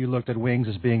 you looked at Wings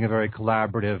as being a very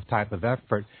collaborative type of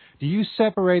effort. Do you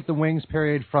separate the Wings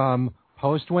period from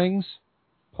post-Wings,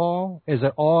 Paul? Is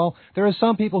it all? There are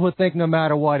some people who think no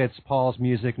matter what, it's Paul's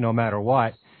music no matter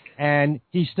what. And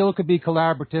he still could be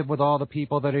collaborative with all the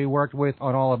people that he worked with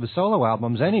on all of his solo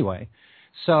albums anyway.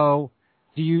 So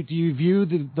do you view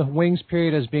the Wings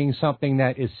period as being something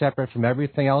that is separate from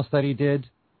everything else that he did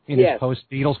in his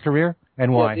post-Beatles career?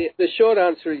 And why? Yeah, the short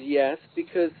answer is yes,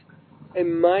 because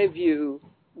in my view,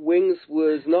 Wings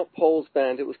was not Paul's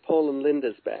band, it was Paul and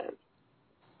Linda's band.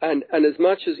 And as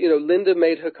much as, Linda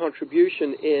made her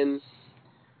contribution in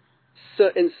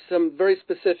some very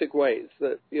specific ways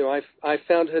that, I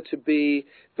found her to be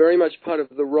very much part of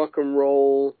the rock and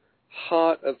roll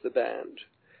heart of the band.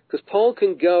 Because Paul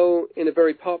can go in a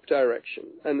very pop direction.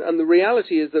 And the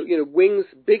reality is that, Wings'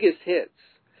 biggest hits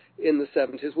in the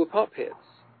 70s were pop hits.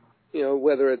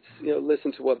 Whether it's,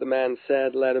 Listen to What the Man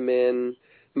Said, Let 'Em In,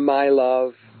 My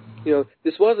Love.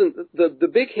 This wasn't, the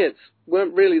big hits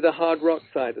weren't really the hard rock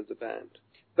side of the band.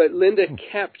 But Linda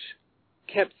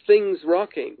kept things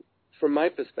rocking from my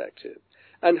perspective.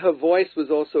 And her voice was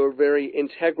also a very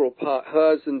integral part.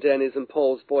 Hers and Denny's and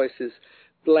Paul's voices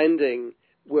blending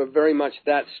were very much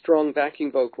that strong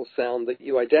backing vocal sound that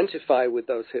you identify with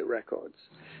those hit records,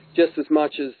 just as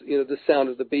much as, you know, the sound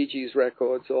of the Bee Gees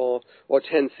records or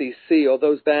 10cc or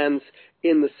those bands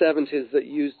in the 70s that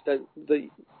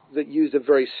used a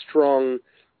very strong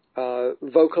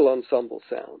vocal ensemble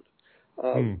sound.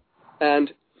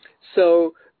 And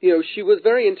so, you know, she was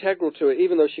very integral to it,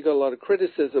 even though she got a lot of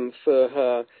criticism for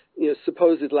her, you know,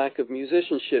 supposed lack of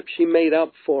musicianship. She made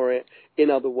up for it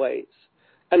in other ways.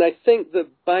 And I think that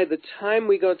by the time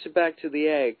we got Back to the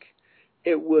Egg,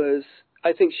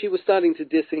 I think she was starting to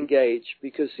disengage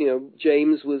because, you know,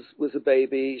 James was a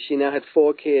baby. She now had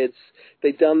 4 kids.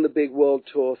 They'd done the big world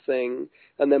tour thing.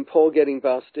 And then Paul getting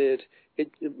busted,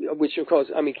 which, of course,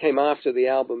 I mean, came after the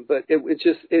album. But it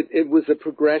was a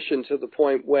progression to the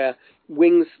point where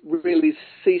Wings really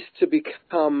ceased to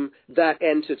become that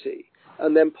entity.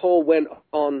 And then Paul went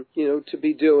on, you know, to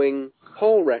be doing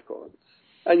Paul records.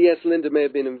 And yes, Linda may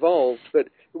have been involved, but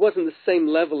it wasn't the same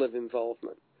level of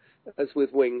involvement as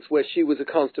with Wings, where she was a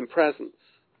constant presence.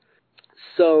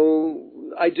 So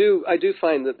I do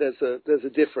find that there's a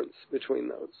difference between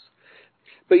those.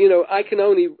 But, you know, I can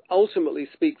only ultimately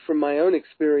speak from my own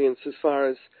experience as far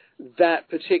as that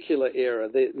particular era,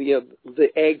 the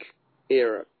Egg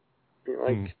era.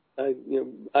 You know,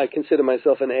 I consider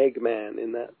myself an egg man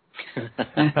in that.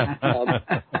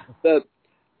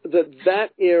 That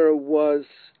era was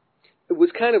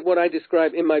kind of what I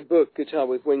describe in my book, Guitar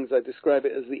with Wings. I describe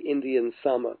it as the Indian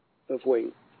summer of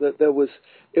Wings. That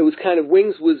it was kind of,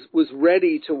 Wings was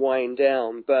ready to wind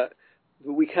down, but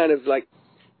we kind of like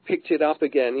picked it up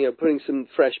again, you know, putting some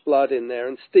fresh blood in there.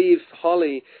 And Steve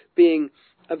Holley being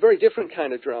a very different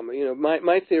kind of drummer. You know,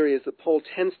 my theory is that Paul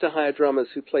tends to hire drummers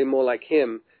who play more like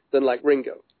him than like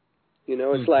Ringo. You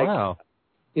know, it's like, wow.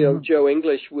 You know, Joe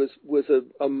English was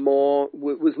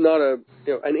not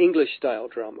an English style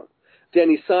drummer.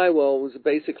 Denny Seiwell was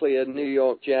basically a New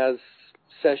York jazz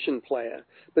session player.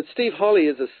 But Steve Holley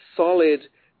is a solid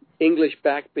English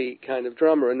backbeat kind of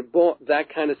drummer and brought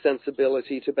that kind of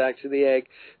sensibility to Back to the Egg.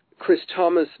 Chris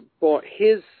Thomas brought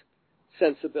his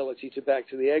sensibility to Back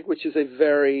to the Egg, which is a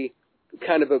very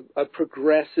kind of a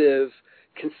progressive,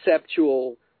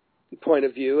 conceptual point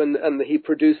of view, and he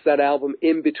produced that album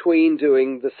in between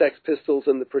doing the Sex Pistols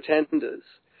and the Pretenders.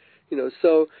 You know,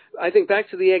 so I think Back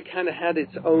to the Egg kind of had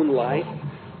its own life,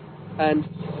 and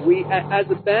we, as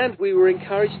a band, we were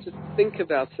encouraged to think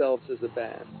of ourselves as a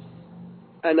band,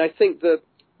 and I think that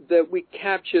we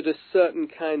captured a certain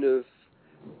kind of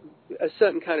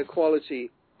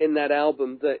quality in that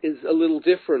album that is a little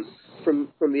different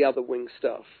from the other Wing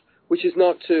stuff. Which is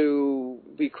not to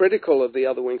be critical of the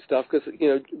other Wing stuff, because, you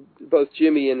know, both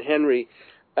Jimmy and Henry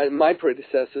and my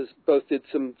predecessors both did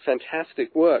some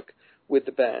fantastic work with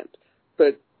the band.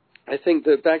 But I think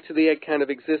that Back to the Egg kind of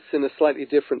exists in a slightly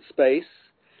different space,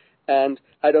 and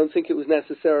I don't think it was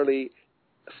necessarily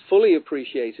fully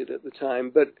appreciated at the time.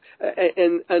 But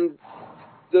and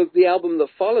the album that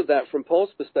followed that, from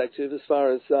Paul's perspective, as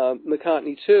far as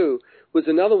McCartney 2, was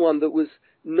another one that was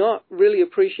not really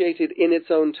appreciated in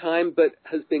its own time, but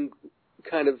has been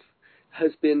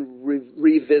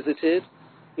revisited,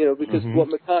 you know, because what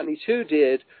McCartney 2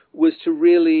 did was to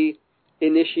really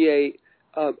initiate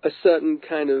a certain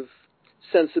kind of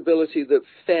sensibility that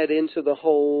fed into the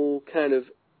whole kind of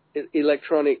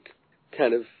electronic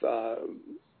kind of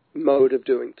mode of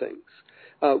doing things.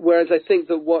 Whereas I think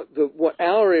that what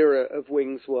our era of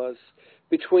Wings was,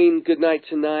 between Goodnight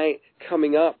Tonight,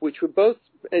 Coming Up, which were both,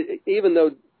 even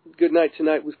though Goodnight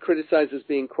Tonight was criticized as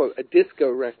being, quote, a disco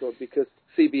record because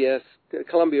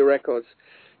Columbia Records,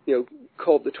 you know,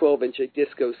 called the 12-inch a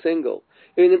disco single.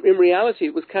 In reality,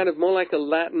 it was kind of more like a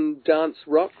Latin dance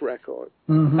rock record.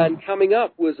 And Coming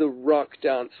Up was a rock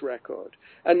dance record.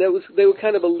 And they were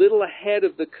kind of a little ahead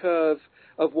of the curve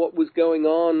of what was going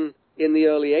on in the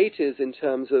early 80s in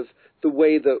terms of the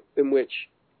way in which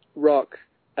rock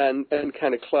and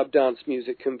kind of club dance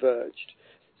music converged.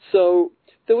 So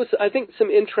there was, I think, some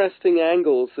interesting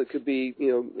angles that could be,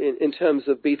 you know, in terms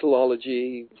of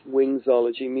Beatleology,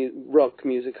 Wingsology, rock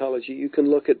musicology. You can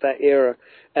look at that era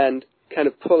and kind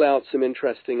of pull out some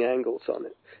interesting angles on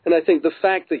it. And I think the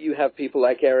fact that you have people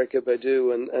like Erykah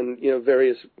Badu and you know,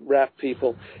 various rap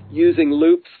people using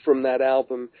loops from that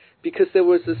album, because there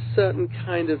was a certain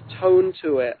kind of tone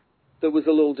to it that was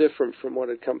a little different from what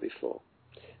had come before.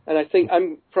 And I think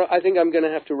I'm going to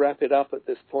have to wrap it up at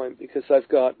this point, because I've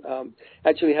got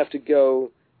actually have to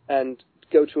go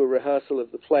to a rehearsal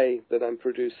of the play that I'm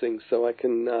producing, so I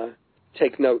can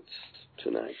take notes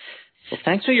tonight. Well,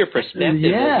 thanks for your perspective.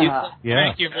 Yeah.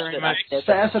 Thank you very much. It's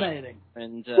fascinating.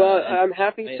 And, well, I'm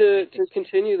happy to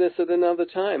continue this at another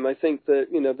time. I think that,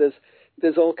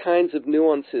 there's all kinds of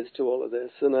nuances to all of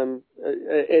this, and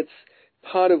it's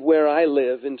part of where I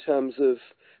live in terms of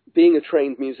being a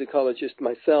trained musicologist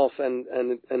myself and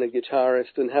a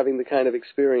guitarist and having the kind of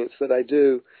experience that I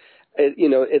do.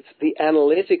 It's the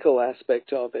analytical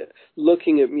aspect of it,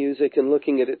 looking at music and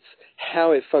looking at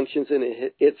how it functions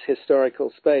in its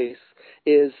historical space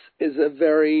is a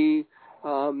very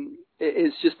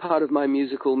is just part of my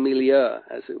musical milieu,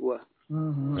 as it were.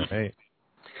 Mm-hmm. Right.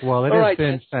 Well, it has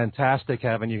been fantastic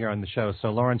having you here on the show. So,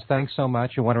 Lawrence, thanks so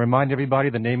much. I want to remind everybody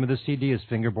the name of the CD is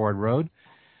Fingerboard Road.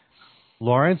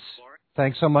 Lawrence,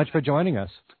 thanks so much for joining us.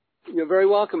 You're very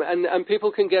welcome. And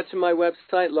people can get to my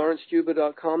website,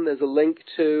 lawrencejuber.com. There's a link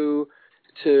to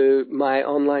my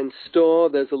online store.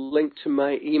 There's a link to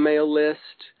my email list.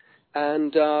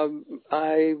 And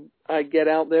I get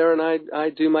out there and I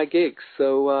do my gigs.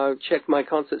 So check my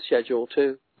concert schedule,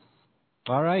 too.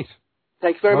 All right.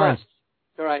 Thanks very Lawrence. much.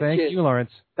 All right. Thank you,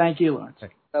 Lawrence. Thank you, Lawrence.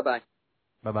 Okay. Bye-bye.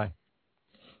 Bye-bye.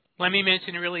 Let me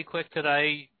mention really quick that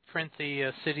I print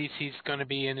the cities he's going to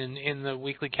be in the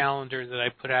weekly calendar that I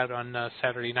put out on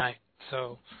Saturday night.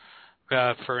 So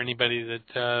for anybody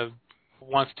that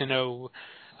wants to know,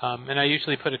 and I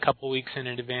usually put a couple weeks in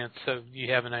advance so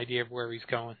you have an idea of where he's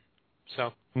going.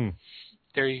 So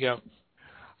there you go.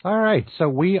 All right. So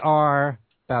we are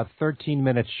about 13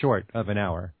 minutes short of an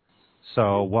hour.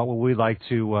 So what would we like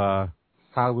to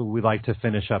how would we like to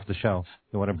finish up the show?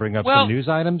 You want to bring up some news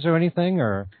items or anything?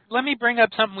 Or let me bring up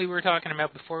something we were talking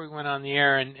about before we went on the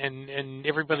air, and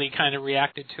everybody kind of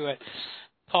reacted to it.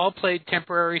 Paul played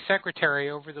temporary secretary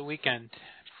over the weekend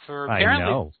for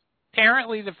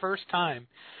apparently the first time.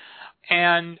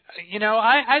 And,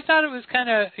 I thought it was kind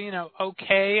of,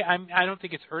 okay. I don't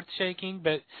think it's earth-shaking,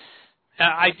 but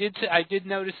I did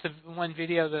notice the one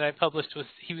video that I published was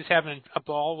he was having a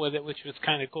ball with it, which was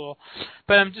kind of cool.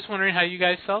 But I'm just wondering how you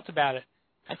guys felt about it.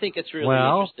 I think it's really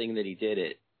interesting that he did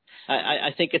it. I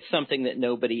think it's something that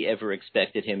nobody ever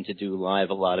expected him to do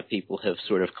live. A lot of people have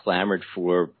sort of clamored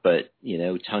for, but,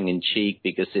 tongue-in-cheek,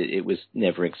 because it was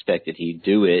never expected he'd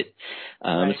do it.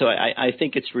 Right. So I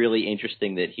think it's really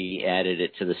interesting that he added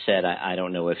it to the set. I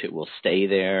don't know if it will stay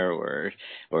there or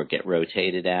get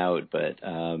rotated out, but,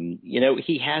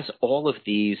 he has all of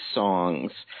these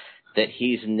songs that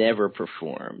he's never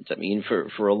performed. I mean,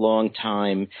 for a long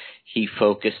time, he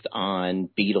focused on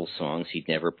Beatles songs he'd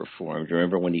never performed.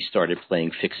 Remember when he started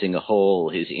playing Fixing a Hole,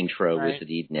 his intro was that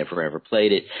he'd never ever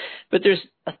played it. But there's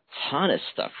a ton of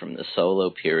stuff from the solo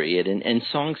period and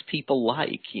songs people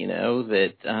like,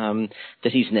 that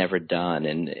he's never done.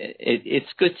 And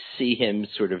it's good to see him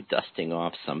sort of dusting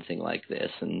off something like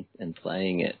this and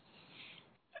playing it.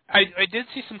 I did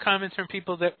see some comments from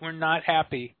people that were not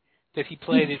happy that he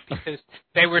played it because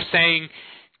they were saying,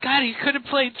 God, he could have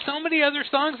played so many other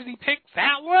songs and he picked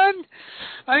that one.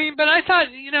 I mean, but I thought,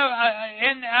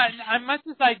 and much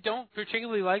as I don't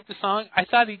particularly like the song, I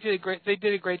thought they did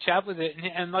a great job with it.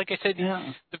 And like I said,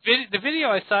 the video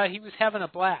I saw, he was having a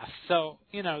blast. So,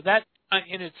 that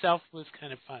in itself was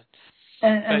kind of fun.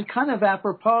 And kind of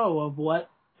apropos of what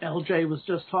LJ was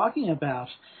just talking about,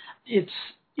 it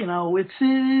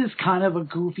is kind of a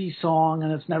goofy song,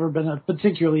 and it's never been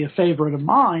particularly a favorite of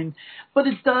mine, but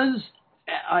it does,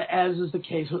 as is the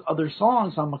case with other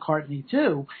songs on McCartney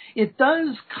too, it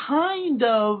does kind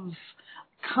of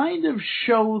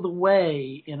show the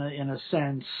way in a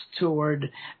sense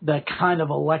toward the kind of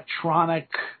electronic,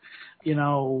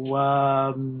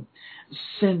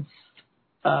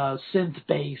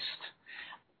 synth-based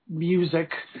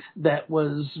music that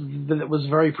was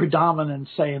very predominant,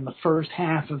 say, in the first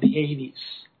half of the 80s.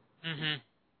 Mm-hmm.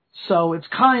 So it's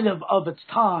kind of its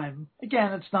time.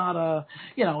 Again, it's not a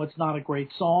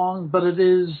great song, but it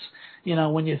is,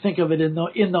 when you think of it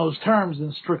in those terms,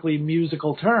 in strictly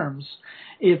musical terms,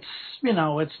 it's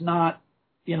not,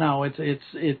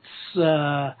 it's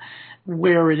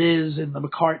where it is in the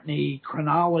McCartney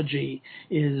chronology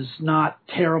is not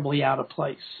terribly out of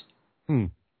place.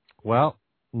 Well,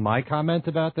 my comment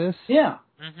about this? Yeah.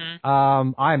 Mm-hmm.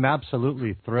 I'm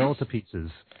absolutely thrilled to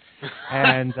pieces.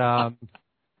 And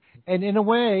in a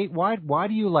way, why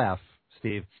do you laugh,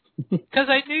 Steve? Because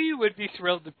I knew you would be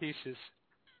thrilled to pieces.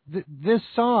 This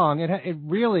song, it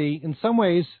really, in some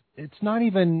ways, it's not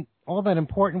even all that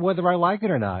important whether I like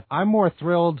it or not. I'm more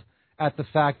thrilled at the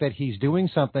fact that he's doing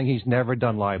something he's never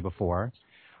done live before.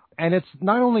 And it's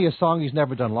not only a song he's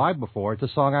never done live before, it's a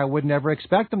song I would never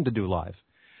expect him to do live.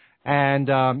 And,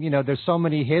 there's so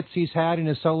many hits he's had in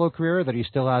his solo career that he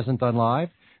still hasn't done live.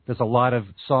 There's a lot of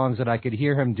songs that I could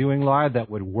hear him doing live that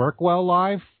would work well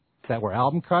live, that were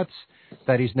album cuts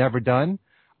that he's never done.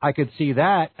 I could see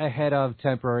that ahead of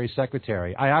Temporary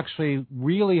Secretary. I actually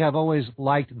really have always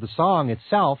liked the song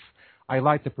itself. I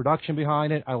like the production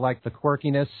behind it. I like the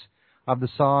quirkiness of the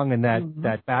song and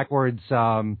that backwards,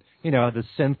 the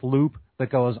synth loop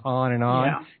that goes on and on.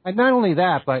 Yeah. And not only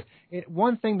that, but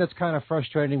one thing that's kind of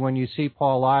frustrating when you see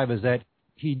Paul live is that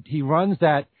he runs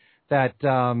that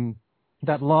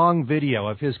long video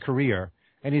of his career,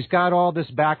 and he's got all this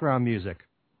background music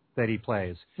that he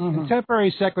plays. And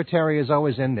Temporary Secretary is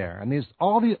always in there, and there's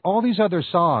all these other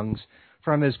songs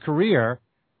from his career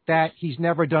that he's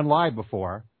never done live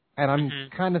before. And I'm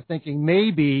kind of thinking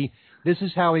maybe this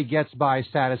is how he gets by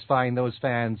satisfying those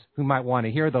fans who might want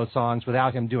to hear those songs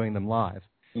without him doing them live.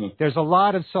 There's a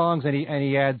lot of songs, and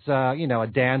he adds, a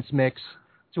dance mix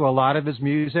to a lot of his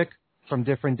music from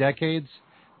different decades.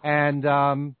 And,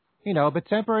 but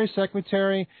Temporary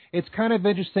Secretary, it's kind of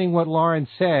interesting what Lawrence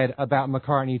said about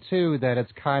McCartney, too, that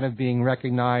it's kind of being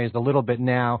recognized a little bit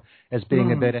now as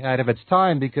being a bit ahead of its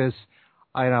time, because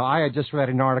I had just read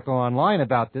an article online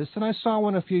about this, and I saw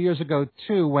one a few years ago,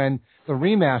 too, when the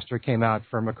remaster came out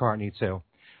for McCartney 2.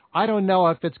 I don't know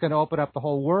if it's going to open up the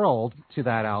whole world to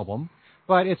that album,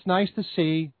 but it's nice to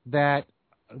see that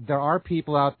there are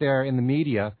people out there in the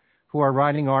media who are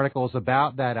writing articles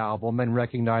about that album and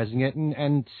recognizing it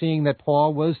and seeing that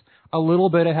Paul was a little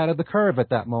bit ahead of the curve at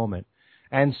that moment.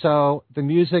 And so the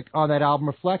music on that album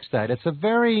reflects that. It's a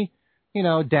very,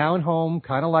 down home,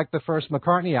 kind of like the first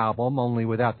McCartney album, only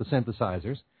without the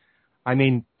synthesizers. I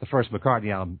mean, the first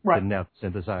McCartney album didn't have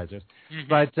synthesizers.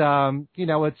 But,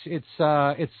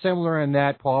 it's similar in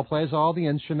that Paul plays all the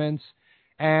instruments,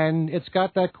 and it's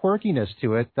got that quirkiness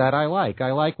to it that I like.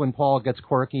 I like when Paul gets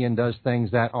quirky and does things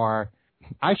that are,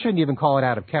 I shouldn't even call it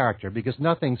out of character, because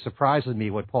nothing surprises me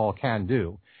what Paul can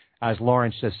do. As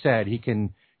Lawrence just said, he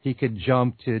could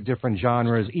jump to different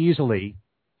genres easily,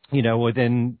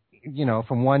 within,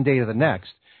 from one day to the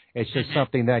next. It's just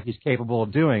something that he's capable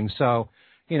of doing. So,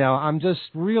 I'm just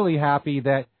really happy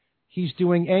that he's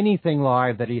doing anything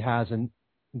live that he hasn't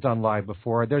done live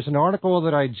before. There's an article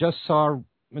that I just saw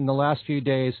in the last few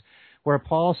days where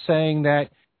Paul's saying that,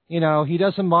 he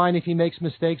doesn't mind if he makes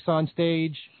mistakes on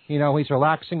stage. He's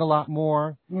relaxing a lot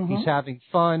more. He's having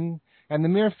fun. And the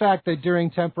mere fact that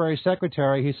during Temporary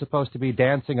Secretary he's supposed to be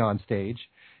dancing on stage,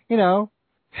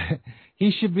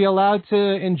 he should be allowed to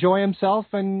enjoy himself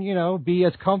and, be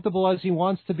as comfortable as he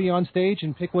wants to be on stage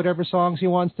and pick whatever songs he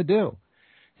wants to do.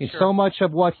 Sure. So much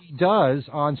of what he does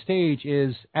on stage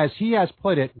is, as he has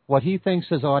put it, what he thinks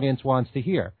his audience wants to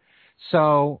hear.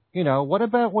 So, what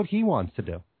about what he wants to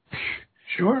do?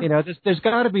 Sure. There's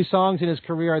got to be songs in his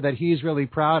career that he's really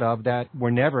proud of that were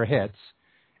never hits,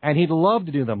 and he'd love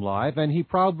to do them live, and he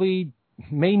probably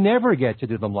may never get to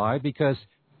do them live because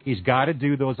he's got to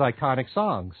do those iconic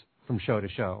songs from show to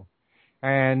show.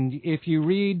 And if you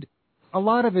read a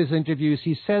lot of his interviews,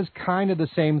 he says kind of the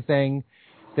same thing,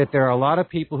 that there are a lot of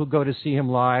people who go to see him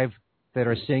live that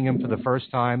are seeing him for the first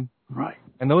time. Right.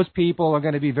 And those people are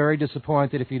going to be very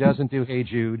disappointed if he doesn't do Hey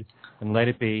Jude and Let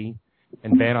It Be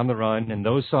and Band on the Run and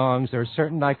those songs. There are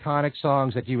certain iconic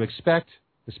songs that you expect,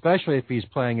 especially if he's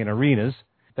playing in arenas,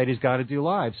 that he's got to do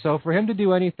live. So for him to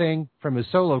do anything from his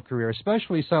solo career,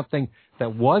 especially something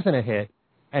that wasn't a hit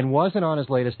and wasn't on his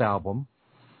latest album,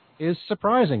 is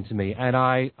surprising to me. And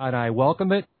I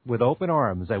welcome it with open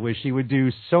arms. I wish he would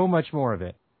do so much more of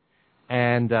it.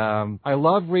 And I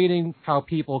love reading how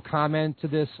people comment to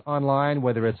this online,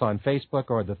 whether it's on Facebook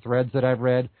or the threads that I've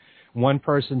read. One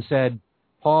person said,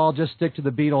 Paul, just stick to the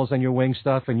Beatles and your Wings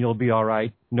stuff and you'll be all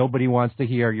right. Nobody wants to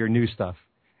hear your new stuff.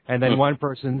 And then one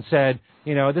person said,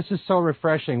 this is so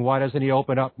refreshing. Why doesn't he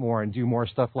open up more and do more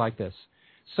stuff like this?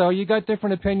 So you got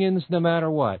different opinions no matter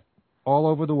what, all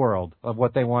over the world, of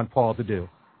what they want Paul to do.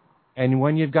 And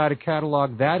when you've got a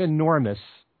catalog that enormous,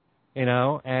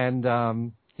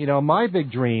 my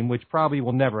big dream, which probably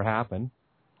will never happen,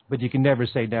 but you can never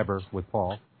say never with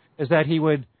Paul, is that he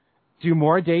would do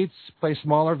more dates, play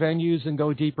smaller venues, and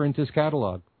go deeper into his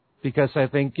catalog. Because I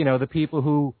think, the people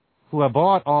who have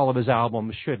bought all of his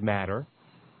albums should matter,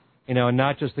 and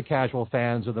not just the casual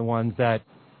fans or the ones that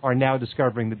are now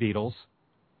discovering the Beatles,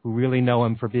 who really know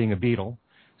him for being a Beatle.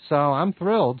 So I'm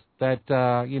thrilled that,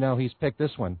 he's picked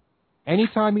this one.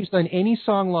 Anytime he's done any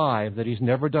song live that he's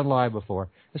never done live before,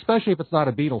 especially if it's not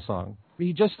a Beatles song,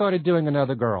 he just started doing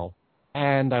Another Girl.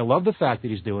 And I love the fact that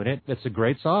he's doing it. It's a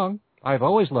great song. I've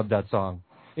always loved that song.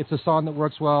 It's a song that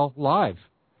works well live.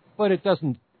 But it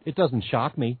doesn't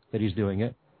shock me that he's doing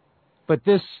it. But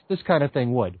this kind of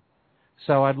thing would.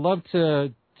 So I'd love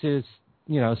to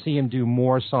see him do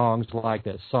more songs like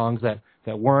this, songs that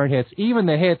weren't hits, even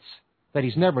the hits that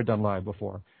he's never done live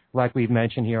before. Like we've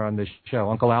mentioned here on this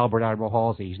show, Uncle Albert, Admiral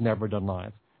Halsey, he's never done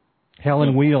live. Hell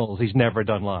on Wheels, he's never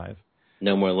done live.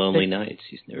 No More Lonely Nights,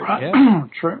 he's never done. Yeah.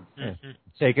 True. Yeah.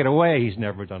 Take It Away, he's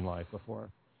never done live before.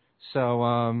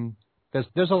 So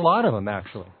there's a lot of them,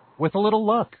 actually. With a little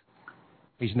luck,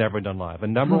 he's never done live. A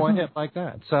number one hit like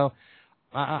that. So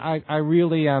I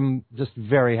really am just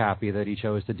very happy that he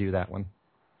chose to do that one.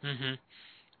 Mm-hmm.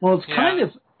 Well, it's kind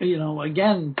of,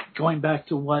 again, going back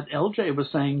to what LJ was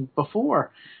saying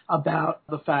before about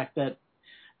the fact that,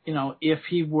 if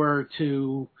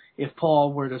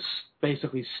Paul were to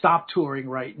basically stop touring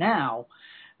right now,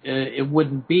 it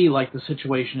wouldn't be like the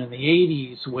situation in the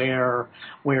 80s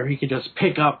where he could just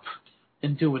pick up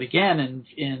and do it again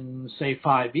in say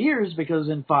 5 years, because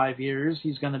in 5 years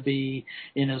he's going to be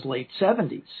in his late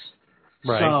 70s.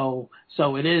 Right. So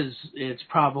it's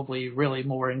probably really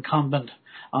more incumbent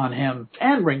on him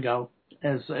and Ringo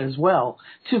as well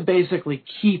to basically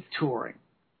keep touring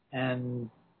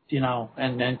and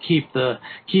and keep the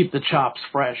chops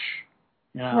fresh.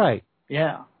 Right.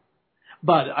 Yeah.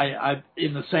 But I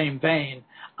in the same vein,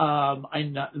 I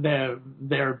know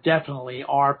there definitely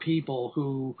are people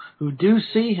who do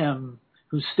see him,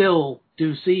 who still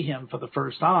do see him for the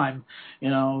first time.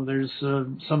 There's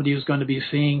somebody who's going to be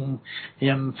seeing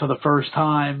him for the first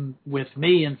time with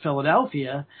me in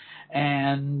Philadelphia,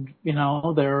 and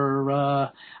there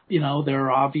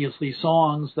are obviously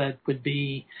songs that would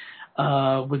be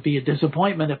a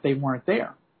disappointment if they weren't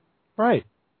there. Right.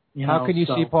 How can you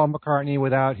see Paul McCartney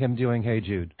without him doing Hey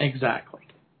Jude? Exactly.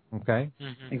 Okay.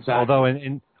 Mm-hmm.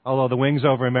 Exactly. Although the Wings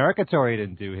Over America tour, he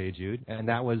didn't do Hey Jude, and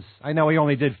that was, I know he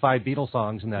only did 5 Beatles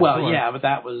songs in that tour. Well, yeah, but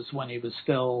that was when he was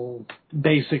still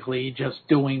basically just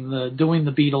doing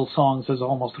the Beatles songs as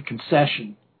almost a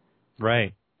concession.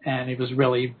 Right. And he was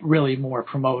really, really more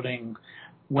promoting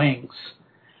Wings.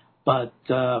 But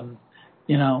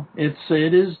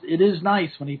it is nice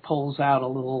when he pulls out a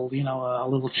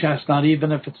little chestnut,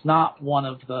 even if it's not one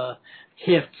of the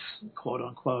hits, quote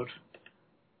unquote.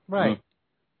 Right.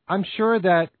 I'm sure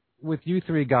that with you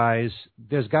three guys,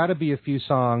 there's got to be a few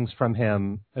songs from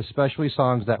him, especially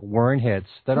songs that weren't hits,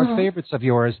 that are favorites of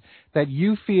yours, that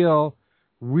you feel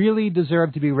really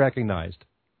deserve to be recognized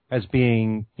as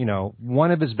being,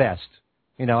 one of his best.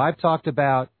 I've talked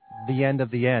about The End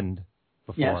of the End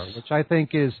before, yes. which I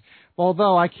think is,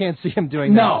 although I can't see him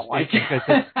doing that. No, I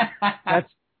can't.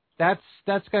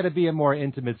 That's got to be a more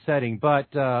intimate setting, but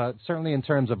certainly in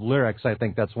terms of lyrics, I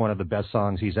think that's one of the best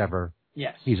songs he's ever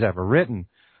written.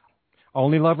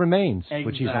 Only Love Remains, exactly.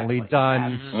 which he's only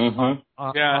done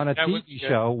on a TV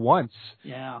show once.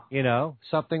 Yeah.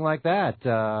 Something like that.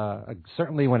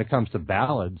 Certainly when it comes to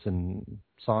ballads and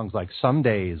songs like Some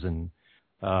Days and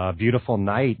Beautiful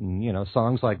Night and,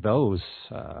 songs like those,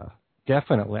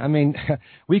 definitely. I mean,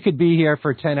 we could be here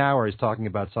for 10 hours talking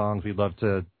about songs we'd love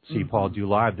to see Paul do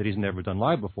live that he's never done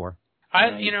live before.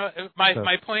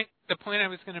 My point, the point I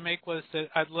was going to make was that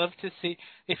I'd love to see,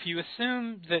 if you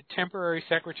assume that Temporary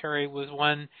Secretary was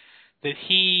one that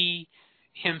he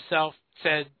himself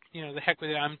said, the heck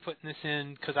with it, I'm putting this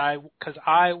in because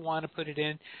I want to put it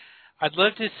in. I'd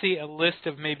love to see a list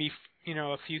of maybe,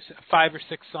 a few 5 or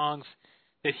 6 songs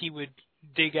that he would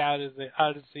dig out of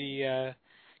the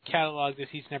catalog that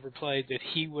he's never played that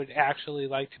he would actually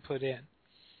like to put in,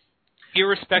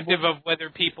 irrespective of whether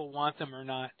people want them or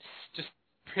not. Just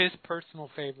his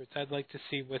personal favorites. I'd like to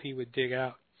see what he would dig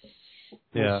out.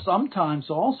 Yeah. Well, sometimes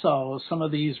also some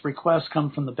of these requests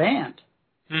come from the band.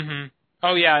 Mm-hmm.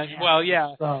 Oh yeah. Well,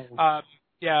 yeah. So.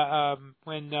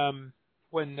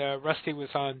 When Rusty was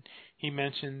on, he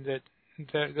mentioned that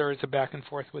there was a back and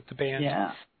forth with the band.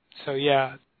 Yeah. So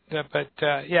yeah. But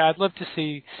I'd love to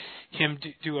see him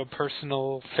do a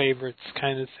personal favorites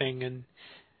kind of thing, and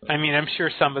I mean, I'm sure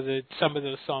some of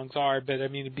those songs are, but I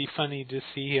mean, it'd be funny to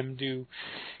see him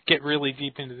get really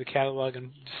deep into the catalog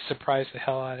and surprise the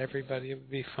hell out of everybody. It would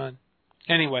be fun.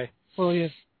 Anyway. Well, yeah.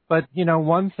 But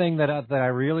one thing that I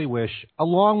really wish,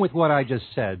 along with what I just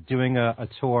said, doing a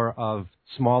tour of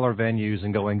smaller venues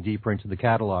and going deeper into the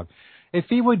catalog, if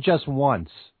he would just once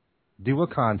do a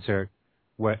concert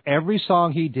where every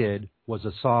song he did was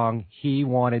a song he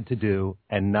wanted to do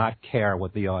and not care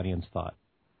what the audience thought.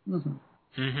 Mm-hmm.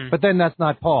 Mm-hmm. But then that's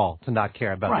not Paul to not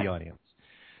care about the audience.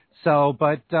 So,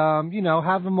 but,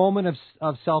 have a moment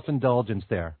of self-indulgence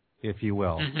there, if you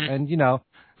will. Mm-hmm. And,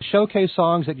 showcase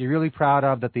songs that you're really proud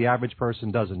of that the average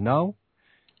person doesn't know.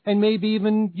 And maybe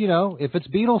even, if it's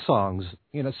Beatles songs,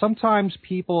 sometimes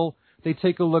people, they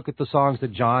take a look at the songs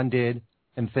that John did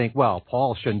and think, well,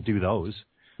 Paul shouldn't do those.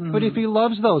 Mm-hmm. But if he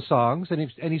loves those songs and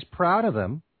he's proud of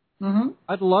them, mm-hmm.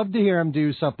 I'd love to hear him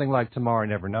do something like Tomorrow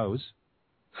Never Knows.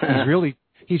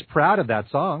 He's proud of that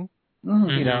song. Mm-hmm.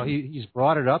 You know, he's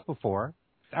brought it up before.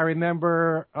 I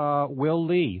remember Will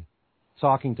Lee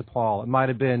talking to Paul. It might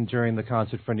have been during the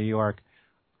concert for New York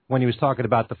when he was talking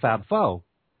about the Fab Four,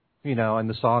 you know, and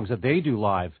the songs that they do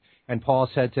live. And Paul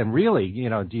said to him, really, you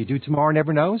know, do you do Tomorrow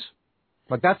Never Knows?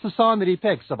 Like, that's the song that he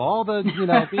picks of all the, you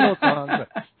know, Beatles songs.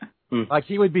 Like,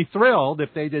 he would be thrilled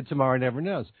if they did Tomorrow Never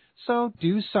Knows. So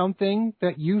do something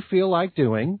that you feel like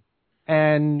doing.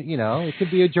 And, you know, it could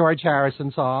be a George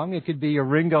Harrison song. It could be a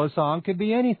Ringo song. It could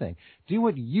be anything. Do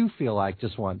what you feel like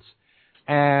just once.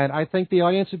 And I think the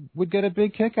audience would get a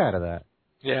big kick out of that.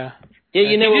 Yeah. Yeah,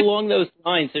 you know, along those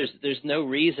lines, there's no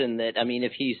reason that, I mean,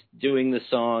 if he's doing the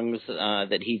songs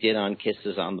that he did on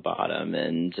Kisses on the Bottom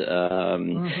and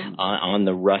on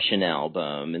the Russian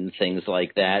album and things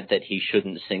like that, that he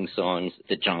shouldn't sing songs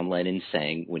that John Lennon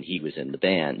sang when he was in the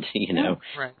band, you know.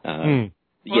 Right.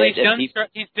 Well,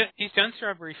 he's done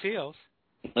Strawberry Fields.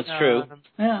 That's true.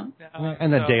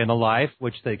 And A Day in the Life,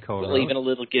 which they co-wrote. Well, even a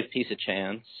little Give Peace a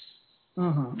Chance.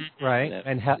 Right.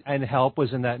 And Help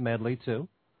was in that medley, too.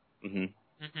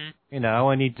 You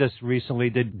know, and he just recently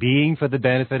did Being for the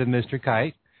Benefit of Mr.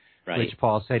 Kite, which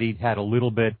Paul said he had a little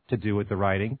bit to do with the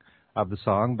writing of the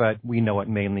song, but we know it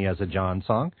mainly as a John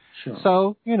song. Sure.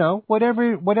 So, you know,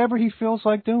 whatever he feels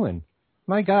like doing.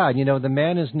 My God, you know, the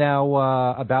man is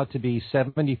now about to be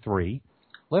 73.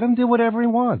 Let him do whatever he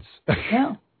wants.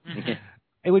 Yeah.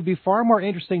 It would be far more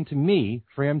interesting to me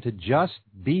for him to just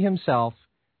be himself,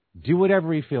 do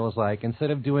whatever he feels like,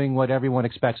 instead of doing what everyone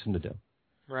expects him to do.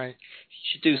 Right.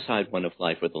 You should do side one of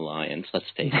Life with the Lions, let's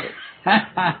face it.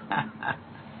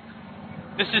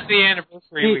 This is the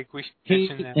anniversary week. We should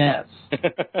mention that.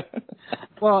 Yes.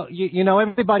 Well, you know,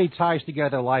 everybody ties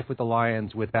together Life with the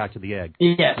Lions with Back to the Egg.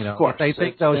 Yes, you know, of course. They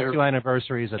think those two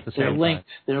anniversaries at the same linked.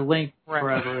 time. They're linked Right.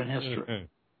 forever in history.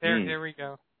 There we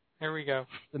go. There we go.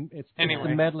 It's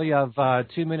Anyway. a medley of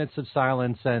 2 minutes of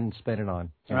silence and Spin It On.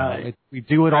 You know, Right. we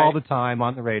do it all the time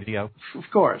on the radio. Of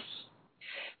course.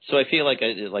 So I feel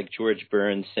like George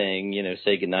Burns saying, you know,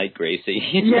 say goodnight, Gracie.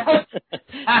 Yes.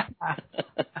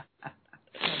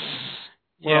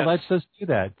 Well, let's just do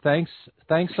that. Thanks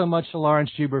so much to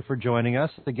Lawrence Juber for joining us.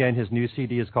 Again, his new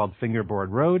CD is called Fingerboard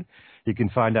Road. You can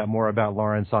find out more about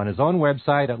Lawrence on his own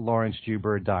website at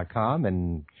lawrencejuber.com.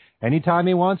 And anytime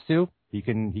he wants to, he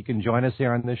can join us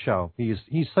here on this show.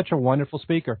 He's such a wonderful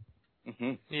speaker.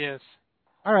 Yes.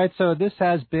 All right, so this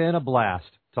has been a blast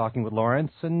talking with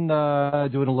Lawrence and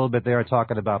doing a little bit there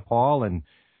talking about Paul and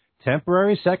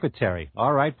temporary secretary.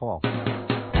 All right, Paul.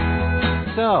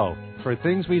 So, for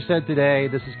things we said today,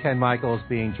 this is Ken Michaels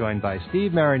being joined by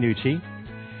Steve Marinucci,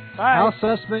 Al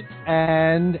Sussman,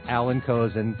 and Alan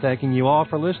Kozin. Thanking you all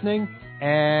for listening,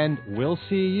 and we'll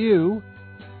see you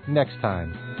next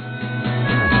time.